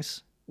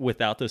beings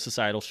without those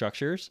societal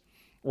structures,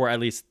 or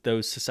at least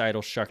those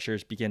societal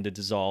structures begin to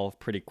dissolve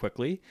pretty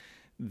quickly,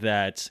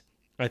 that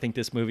I think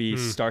this movie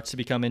starts to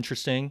become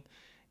interesting.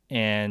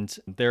 And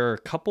there are a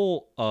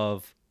couple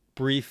of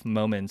brief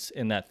moments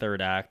in that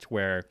third act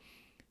where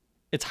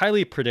it's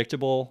highly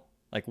predictable,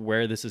 like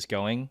where this is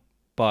going.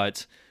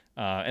 But,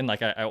 and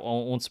like, I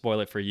won't spoil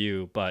it for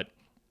you, but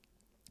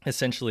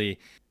essentially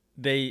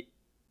they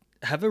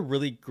have a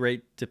really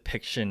great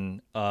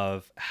depiction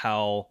of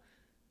how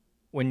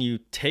when you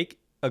take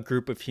a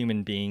group of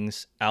human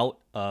beings out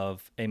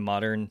of a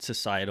modern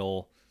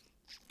societal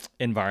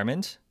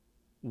environment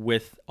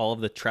with all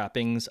of the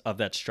trappings of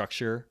that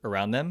structure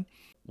around them,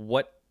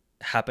 what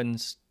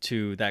happens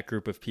to that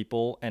group of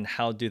people and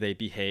how do they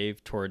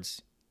behave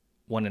towards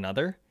one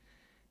another?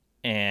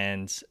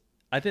 And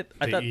I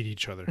thought eat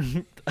each other.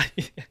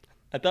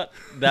 I thought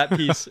that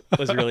piece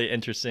was really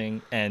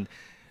interesting. And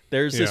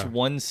there's this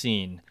one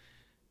scene.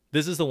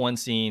 This is the one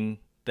scene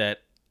that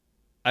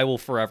I will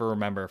forever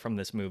remember from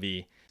this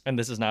movie. And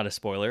this is not a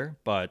spoiler,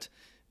 but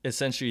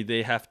essentially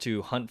they have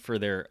to hunt for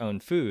their own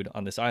food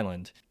on this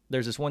island.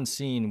 There's this one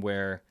scene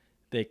where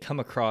they come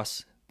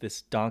across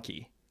this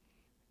donkey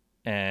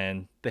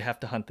and they have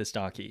to hunt this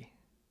donkey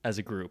as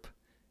a group.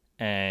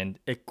 And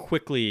it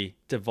quickly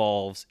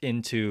devolves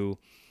into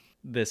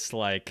this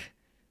like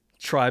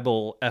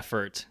tribal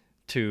effort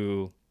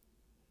to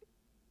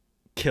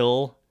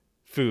kill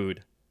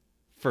food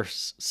for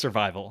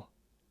survival.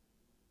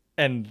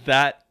 And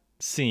that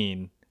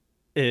scene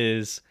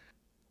is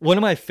one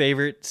of my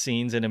favorite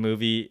scenes in a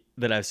movie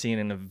that I've seen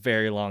in a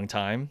very long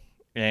time.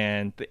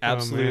 And the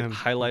absolute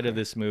highlight of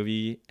this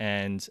movie.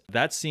 And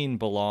that scene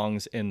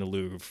belongs in the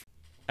Louvre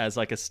as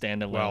like a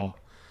standalone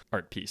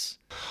art piece.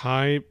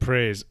 High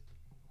praise.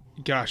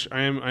 Gosh,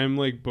 I am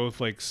like both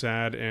like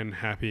sad and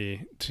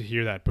happy to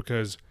hear that,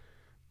 because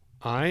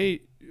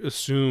I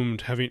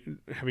assumed, having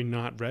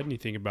not read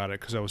anything about it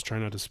because I was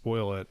trying not to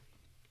spoil it,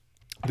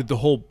 that the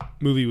whole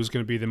movie was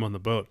going to be them on the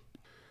boat.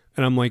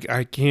 And I'm like,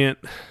 I can't,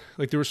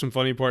 like, there were some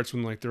funny parts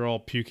when like they're all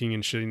puking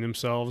and shitting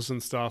themselves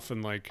and stuff,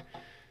 and like,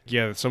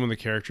 yeah, some of the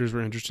characters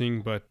were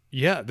interesting, but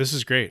yeah, this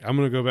is great. I'm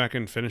going to go back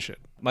and finish it.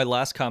 My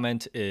last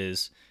comment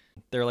is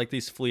there are like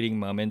these fleeting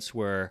moments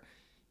where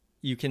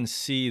you can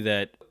see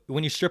that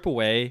when you strip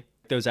away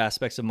those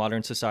aspects of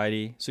modern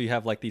society, so you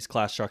have like these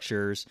class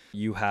structures,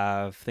 you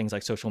have things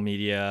like social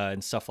media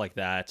and stuff like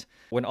that.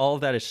 When all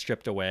of that is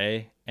stripped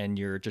away and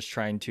you're just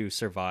trying to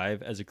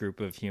survive as a group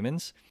of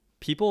humans,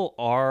 people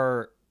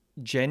are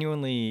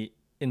genuinely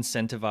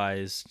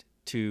incentivized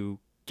to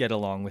get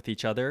along with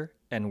each other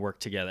and work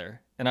together.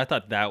 And I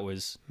thought that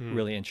was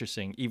really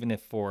interesting, even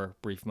if for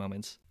brief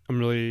moments. I'm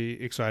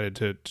really excited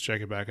to check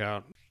it back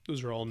out.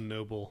 Those are all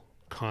noble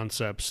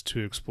concepts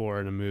to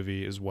explore in a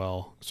movie as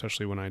well,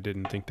 especially when I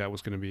didn't think that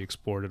was going to be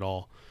explored at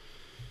all.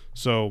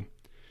 So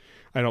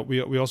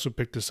we also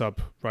picked this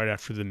up right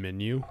after the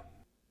menu.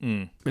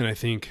 And I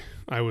think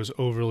I was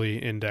overly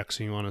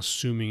indexing on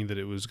assuming that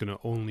it was going to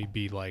only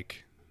be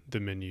like the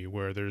menu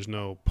where there's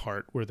no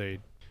part where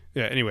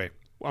anyway,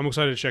 I'm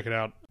excited to check it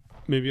out.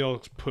 Maybe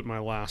I'll put my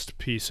last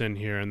piece in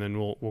here and then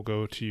we'll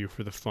go to you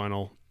for the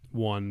final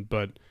one.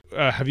 But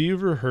have you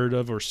ever heard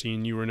of or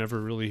seen You Were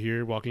Never Really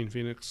Here, Joaquin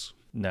Phoenix?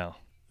 No.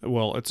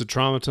 Well, it's a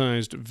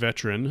traumatized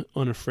veteran,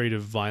 unafraid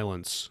of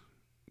violence,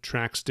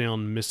 tracks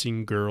down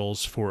missing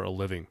girls for a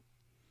living.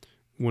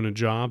 When a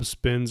job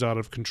spins out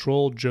of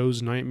control,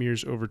 Joe's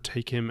nightmares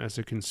overtake him as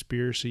a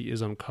conspiracy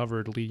is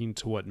uncovered, leading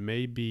to what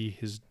may be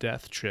his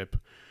death trip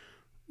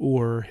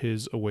or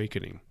his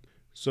awakening.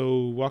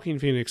 So Joaquin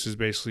Phoenix is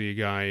basically a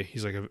guy,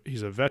 he's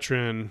a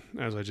veteran,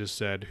 as I just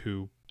said,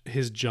 who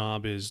his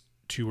job is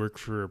to work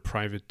for a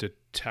private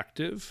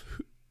detective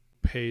who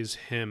pays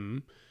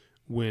him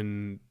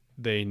when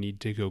they need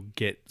to go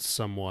get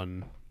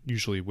someone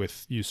usually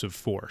with use of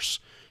force,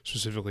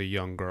 specifically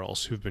young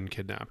girls who've been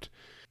kidnapped.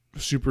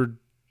 Super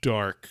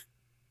dark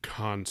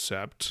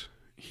concept.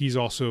 He's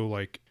also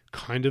like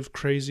kind of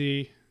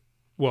crazy.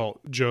 Well,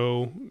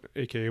 Joe,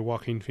 aka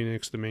Joaquin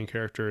Phoenix, the main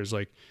character, is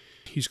like,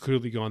 he's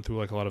clearly gone through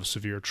like a lot of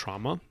severe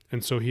trauma,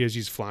 and so he has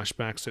these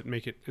flashbacks that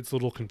make it's a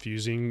little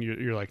confusing.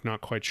 You're like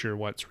not quite sure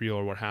what's real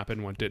or what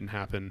happened, what didn't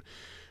happen,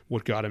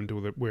 what got him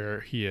to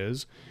where he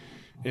is.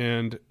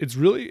 And it's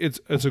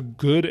a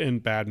good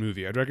and bad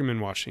movie. I'd recommend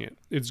watching it.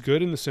 It's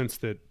good in the sense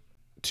that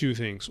two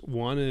things.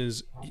 One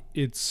is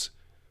it's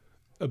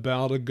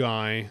about a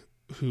guy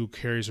who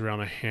carries around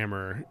a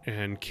hammer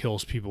and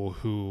kills people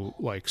who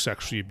like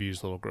sexually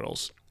abuse little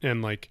girls,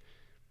 and like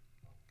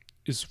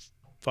is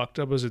fucked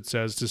up as it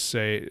is to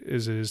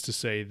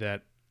say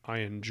that I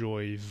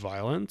enjoy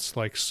violence.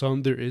 Like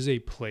there is a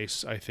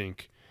place, I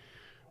think,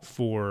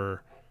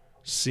 for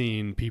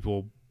seeing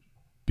people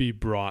be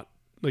brought,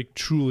 like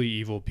truly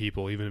evil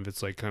people, even if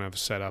it's like kind of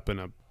set up in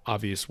a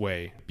obvious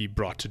way, be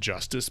brought to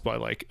justice by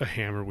like a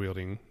hammer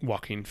wielding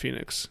Joaquin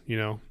Phoenix. You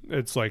know,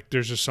 it's like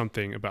there's just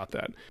something about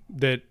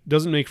that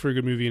doesn't make for a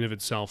good movie in of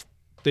itself.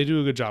 They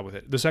do a good job with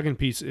it. The second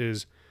piece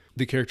is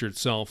the character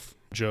itself,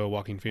 Joe,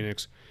 Joaquin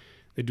Phoenix.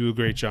 They do a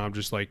great job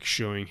just like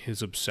showing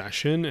his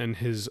obsession and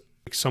his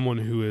like someone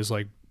who is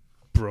like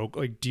broke,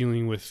 like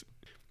dealing with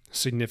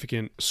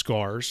significant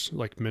scars,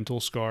 like mental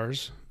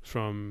scars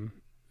from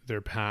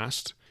their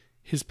past.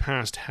 His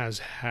past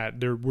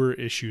there were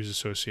issues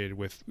associated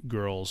with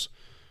girls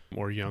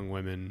or young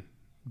women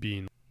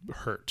being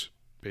hurt,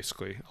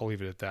 basically. I'll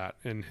leave it at that,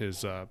 in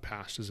his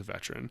past as a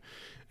veteran.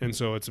 And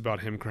so it's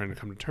about him trying to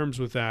come to terms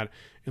with that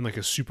in like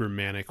a super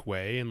manic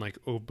way, and like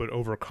but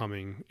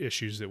overcoming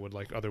issues that would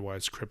like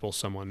otherwise cripple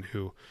someone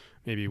who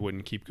maybe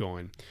wouldn't keep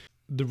going.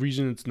 The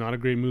reason it's not a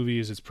great movie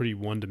is it's pretty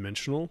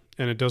one-dimensional,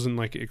 and it doesn't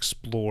like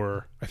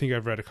explore. I think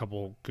I've read a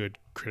couple good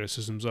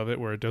criticisms of it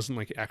where it doesn't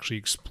like actually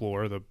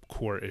explore the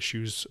core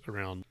issues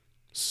around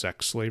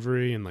sex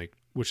slavery, and like,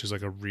 which is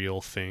like a real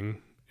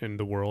thing in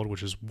the world,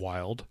 which is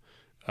wild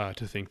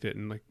to think that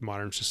in like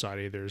modern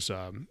society there's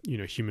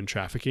human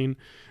trafficking.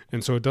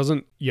 And so it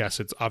doesn't, yes,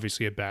 it's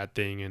obviously a bad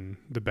thing and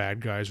the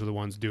bad guys are the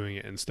ones doing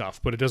it and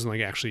stuff, but it doesn't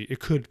like actually, it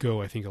could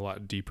go, I think, a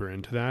lot deeper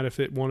into that if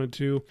it wanted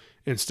to.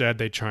 Instead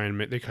they kind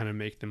of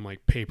make them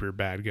like paper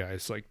bad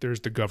guys. Like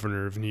there's the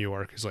governor of New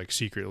York is like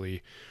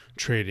secretly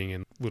trading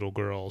in little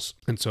girls,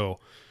 and so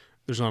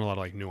there's not a lot of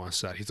like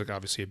nuance to that. He's like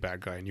obviously a bad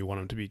guy and you want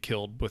him to be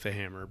killed with a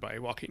hammer by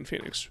Joaquin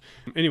Phoenix.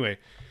 Anyway,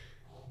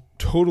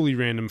 totally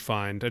random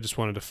find. I just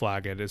wanted to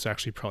flag it. It's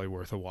actually probably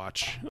worth a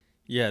watch.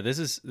 Yeah, this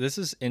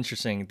is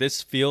interesting.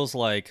 This feels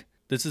like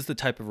this is the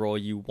type of role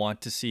you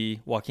want to see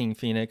Joaquin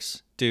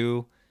Phoenix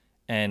do,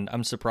 and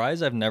I'm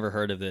surprised I've never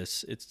heard of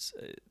this.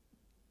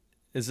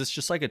 Is this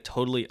just like a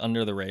totally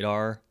under the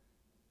radar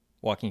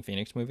Joaquin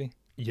Phoenix movie?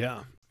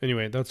 Yeah.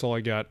 Anyway, that's all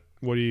I got.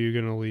 What are you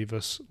gonna leave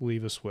us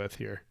with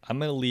here? I'm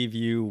gonna leave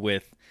you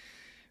with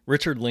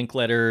Richard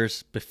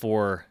Linklater's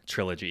Before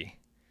trilogy.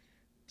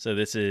 So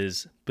this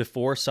is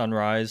Before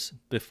Sunrise,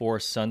 Before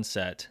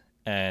Sunset,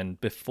 and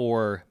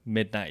Before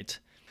Midnight.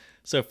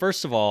 So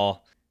first of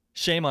all,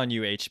 shame on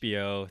you,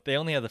 HBO. They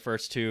only have the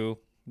first two.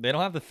 They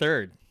don't have the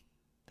third.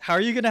 How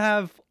are you going to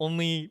have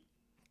only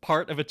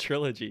part of a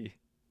trilogy?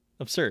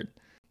 Absurd.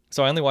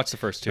 So I only watched the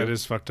first two. That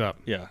is fucked up.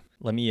 Yeah.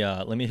 Let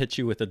me hit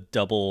you with a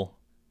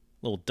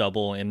little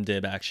double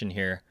MDib action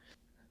here.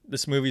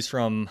 This movie's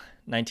from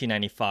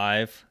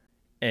 1995.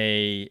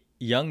 A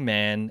young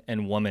man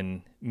and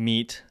woman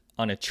meet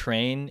on a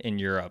train in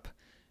Europe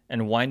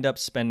and wind up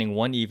spending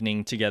one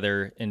evening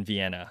together in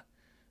Vienna.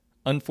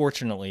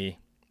 Unfortunately,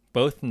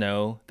 both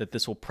know that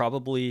this will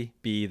probably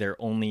be their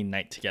only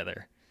night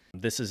together.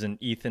 This is an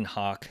Ethan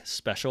Hawke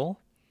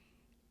special.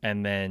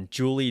 And then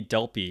Julie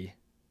Delpy,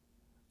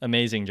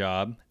 amazing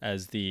job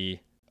as the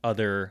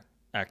other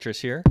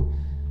actress here.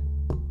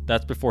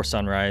 That's Before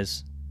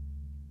Sunrise.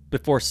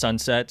 Before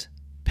Sunset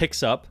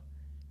picks up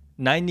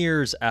 9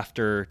 years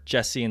after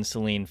Jesse and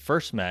Celine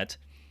first met,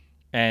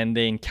 and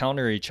they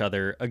encounter each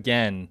other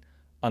again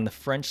on the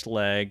French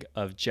leg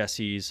of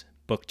Jesse's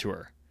book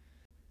tour.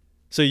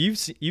 So you've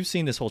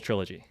seen this whole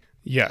trilogy.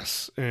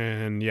 Yes,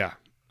 and yeah.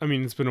 I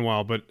mean, it's been a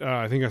while, but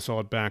I think I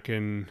saw it back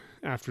in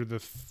after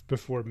the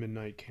Before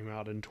Midnight came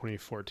out in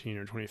 2014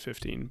 or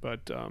 2015.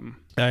 But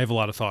I have a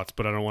lot of thoughts,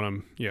 but I don't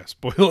want to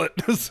spoil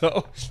it.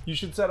 So you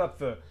should set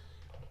up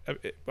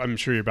I'm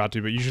sure you're about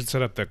to, but you should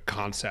set up the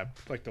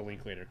concept, like the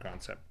linklater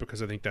concept,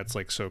 because I think that's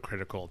like so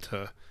critical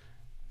to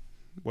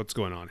what's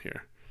going on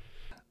here.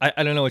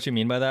 I don't know what you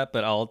mean by that,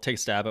 but I'll take a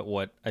stab at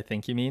what I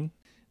think you mean.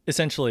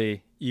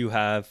 Essentially, you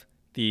have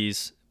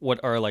these, what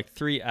are like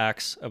 3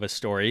 acts of a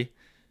story.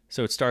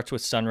 So it starts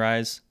with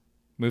sunrise,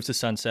 moves to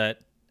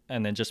sunset,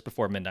 and then just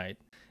before midnight.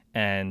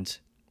 And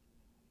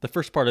the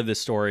first part of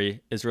this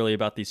story is really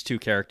about these 2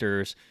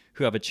 characters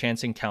who have a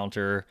chance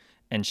encounter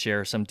and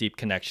share some deep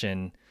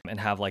connection and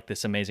have like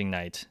this amazing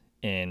night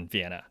in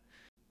Vienna.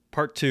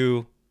 Part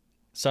 2,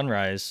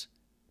 sunrise,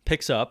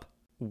 picks up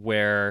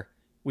where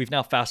we've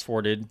now fast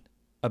forwarded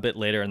a bit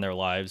later in their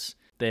lives.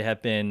 They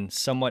have been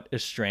somewhat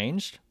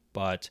estranged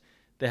but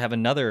they have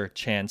another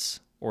chance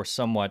or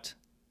somewhat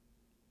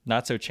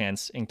not so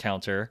chance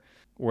encounter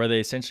where they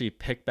essentially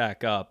pick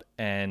back up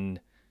and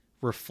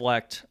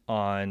reflect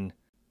on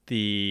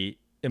the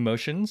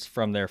emotions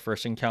from their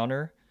first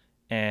encounter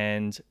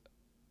and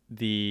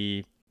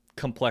the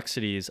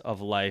complexities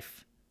of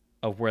life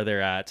of where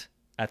they're at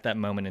that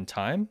moment in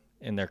time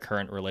in their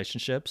current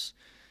relationships.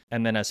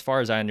 And then as far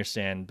as I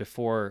understand,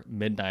 Before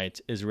Midnight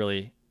is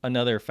really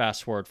another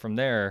fast forward from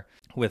there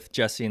with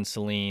Jesse and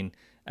Celine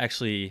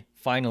actually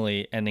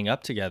finally ending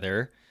up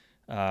together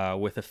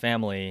with a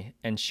family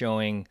and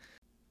showing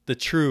the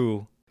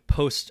true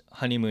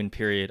post-honeymoon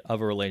period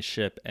of a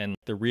relationship and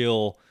the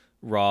real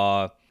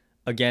raw,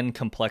 again,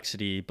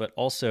 complexity, but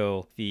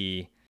also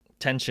the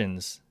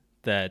tensions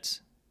that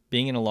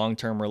being in a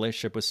long-term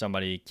relationship with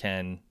somebody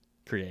can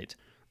create.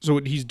 So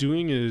what he's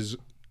doing is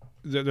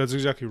that's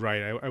exactly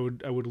right. I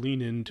would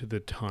lean into the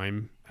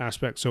time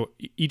aspect. So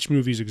each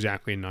movie is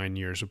exactly 9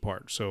 years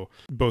apart. So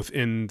both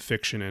in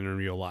fiction and in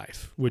real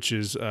life, which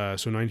is so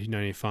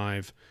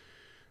 1995,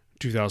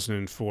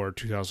 2004,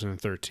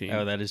 2013.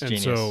 Oh, that is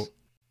genius. And so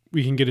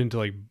we can get into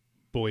like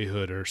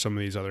Boyhood or some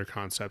of these other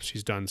concepts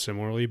he's done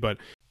similarly, but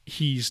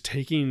he's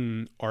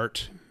taking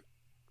art,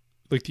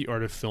 like the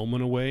art of film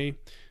in a way,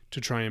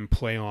 to try and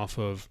play off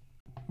of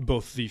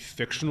both the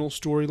fictional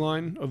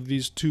storyline of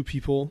these two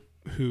people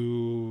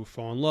who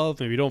fall in love,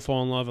 maybe don't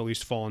fall in love, at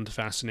least fall into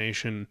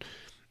fascination,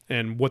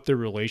 and what their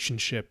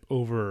relationship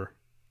over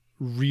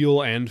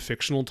real and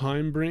fictional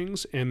time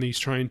brings. And he's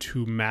trying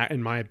to,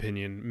 in my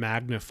opinion,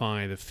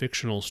 magnify the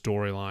fictional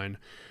storyline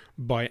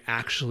by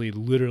actually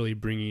literally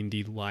bringing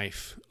the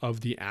life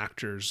of the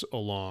actors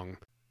along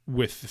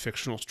with the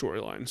fictional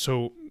storyline.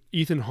 So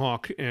Ethan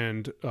Hawke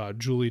and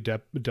Julie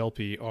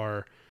Delpy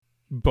are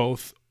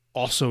both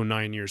also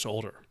 9 years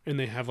older, and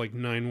they have like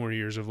 9 more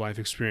years of life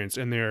experience,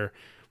 and they're,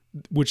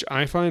 which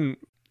I find,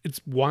 it's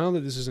wild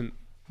that this isn't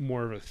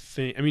more of a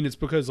thing. I mean, it's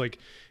because like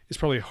it's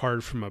probably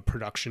hard from a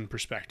production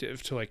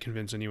perspective to like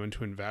convince anyone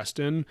to invest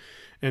in,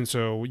 and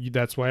so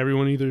that's why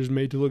everyone either is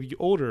made to look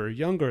older or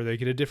younger. They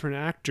get a different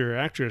actor,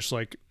 actress,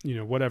 like, you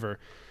know, whatever.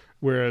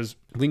 Whereas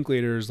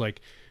Linklater is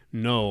like,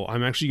 no,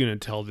 I'm actually going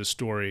to tell this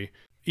story.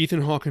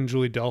 Ethan Hawke and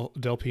Julie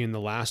Delpy in the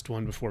last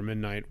one, Before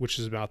Midnight, which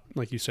is about,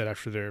 like you said,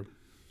 after they're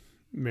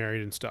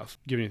married and stuff,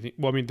 give anything.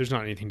 Well, I mean, there's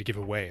not anything to give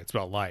away. It's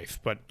about life,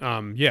 but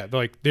yeah,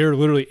 they're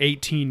literally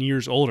 18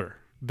 years older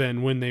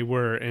than when they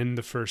were in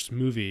the first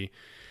movie,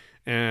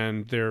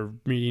 and they're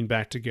meeting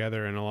back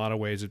together. In a lot of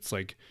ways, it's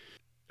like,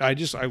 I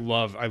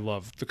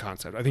love the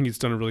concept. I think it's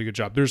done a really good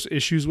job. There's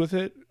issues with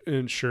it,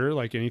 and sure,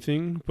 like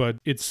anything, but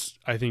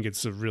I think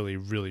it's a really,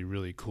 really,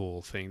 really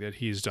cool thing that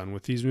he's done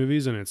with these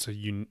movies, and it's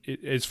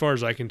as far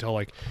as I can tell,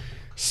 like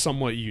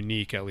somewhat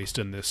unique, at least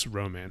in this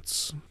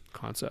romance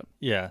concept.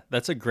 Yeah,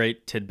 that's a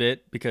great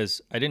tidbit because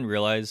I didn't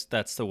realize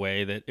that's the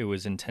way that it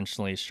was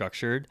intentionally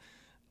structured.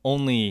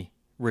 Only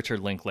Richard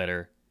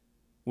Linklater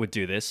would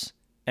do this,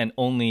 and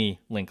only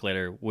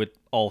Linklater would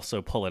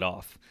also pull it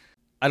off.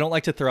 I don't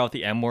like to throw out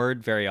the M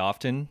word very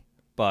often,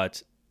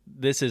 but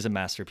this is a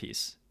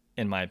masterpiece,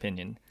 in my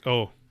opinion.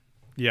 Oh,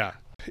 yeah,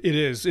 it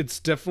is. It's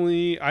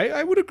definitely,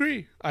 I would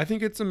agree. I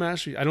think it's a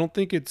masterpiece.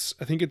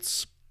 I think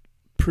it's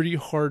pretty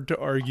hard to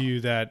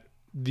argue that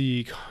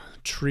the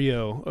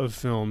trio of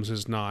films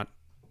is not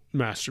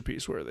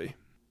masterpiece worthy.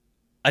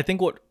 I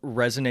think what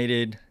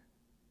resonated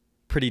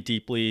pretty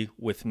deeply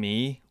with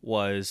me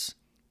was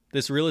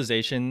this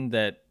realization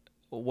that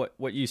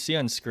what you see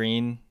on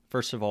screen,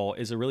 first of all,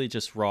 is a really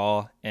just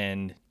raw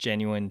and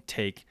genuine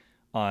take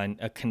on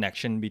a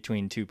connection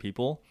between two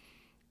people.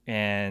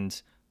 And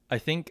I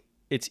think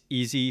it's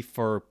easy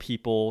for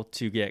people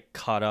to get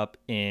caught up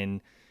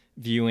in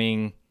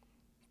viewing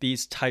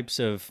these types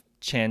of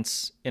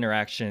chance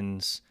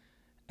interactions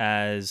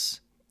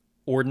as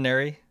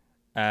ordinary,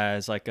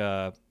 as like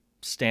a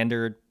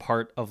standard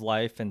part of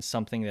life and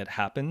something that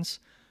happens.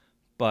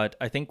 But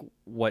I think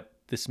what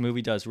this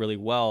movie does really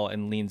well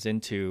and leans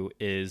into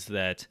is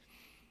that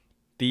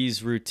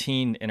these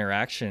routine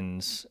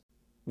interactions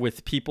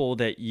with people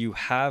that you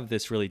have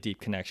this really deep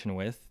connection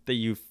with, that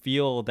you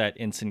feel that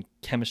instant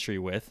chemistry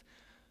with,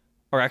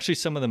 are actually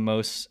some of the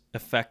most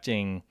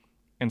affecting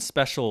and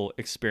special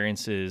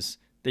experiences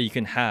that you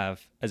can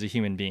have as a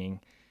human being.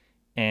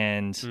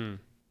 And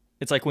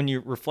it's like when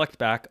you reflect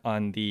back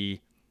on the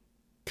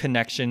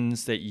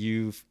connections that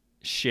you've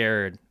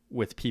shared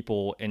with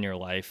people in your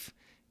life,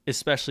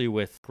 especially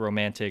with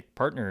romantic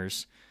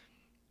partners,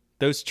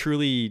 those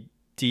truly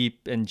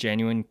deep and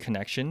genuine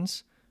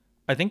connections,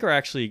 I think, are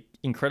actually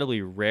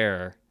incredibly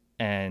rare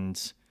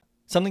and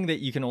something that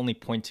you can only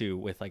point to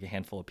with like a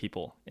handful of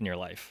people in your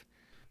life.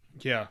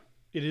 Yeah,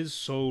 it is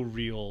so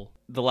real.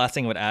 The last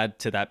thing I would add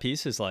to that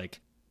piece is like,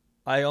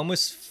 I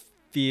almost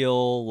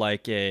feel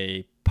like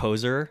a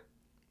poser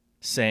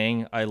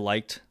saying I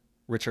liked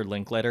Richard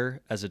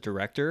Linklater as a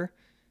director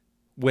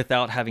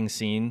without having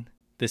seen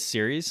this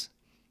series,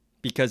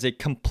 because it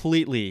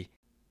completely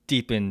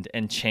deepened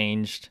and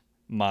changed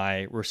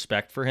my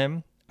respect for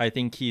him. I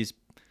think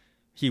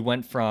he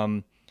went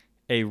from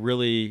a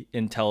really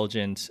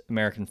intelligent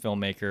American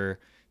filmmaker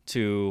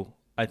to,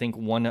 I think,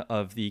 one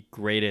of the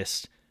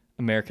greatest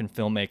American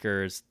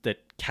filmmakers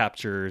that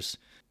captures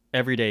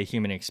everyday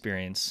human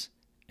experience.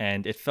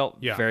 And it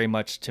felt very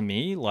much to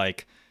me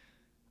like,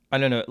 I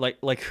don't know,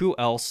 like who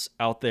else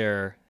out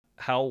there,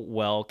 how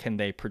well can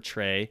they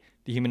portray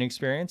the human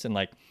experience? And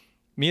like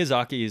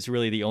Miyazaki is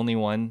really the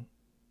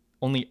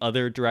only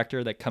other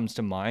director that comes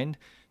to mind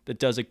that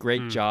does a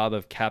great job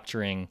of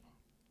capturing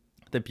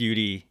the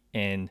beauty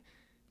in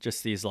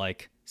just these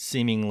like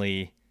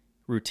seemingly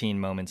routine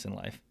moments in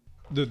life.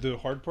 The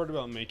hard part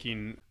about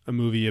making a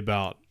movie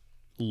about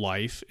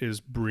life is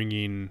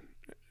bringing,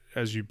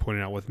 as you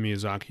pointed out with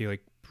Miyazaki,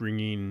 like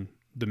bringing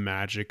the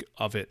magic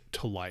of it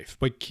to life,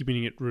 by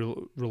keeping it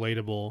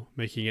relatable,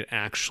 making it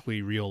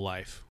actually real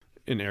life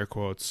in air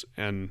quotes,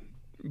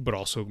 but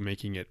also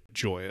making it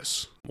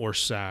joyous or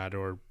sad,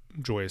 or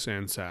joyous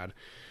and sad.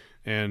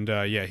 And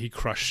he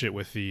crushed it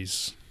with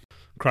these.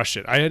 Crushed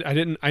it.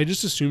 I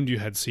just assumed you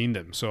had seen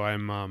them. So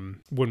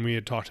I'm when we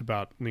had talked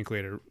about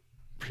Linklater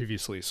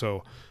previously.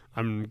 So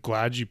I'm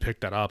glad you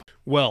picked that up.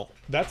 Well,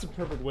 that's a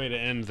perfect way to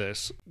end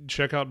this.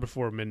 Check out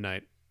Before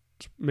Midnight.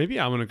 Maybe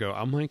I might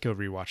go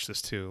rewatch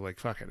this too. Like,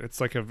 fuck it. It's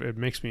like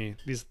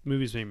these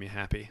movies make me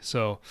happy.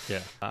 So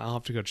yeah, I'll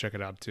have to go check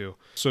it out too.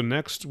 So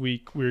next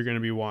week we're going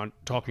to be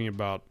talking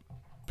about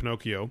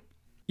Pinocchio.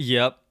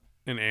 Yep.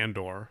 And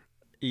Andor.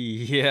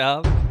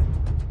 Yep.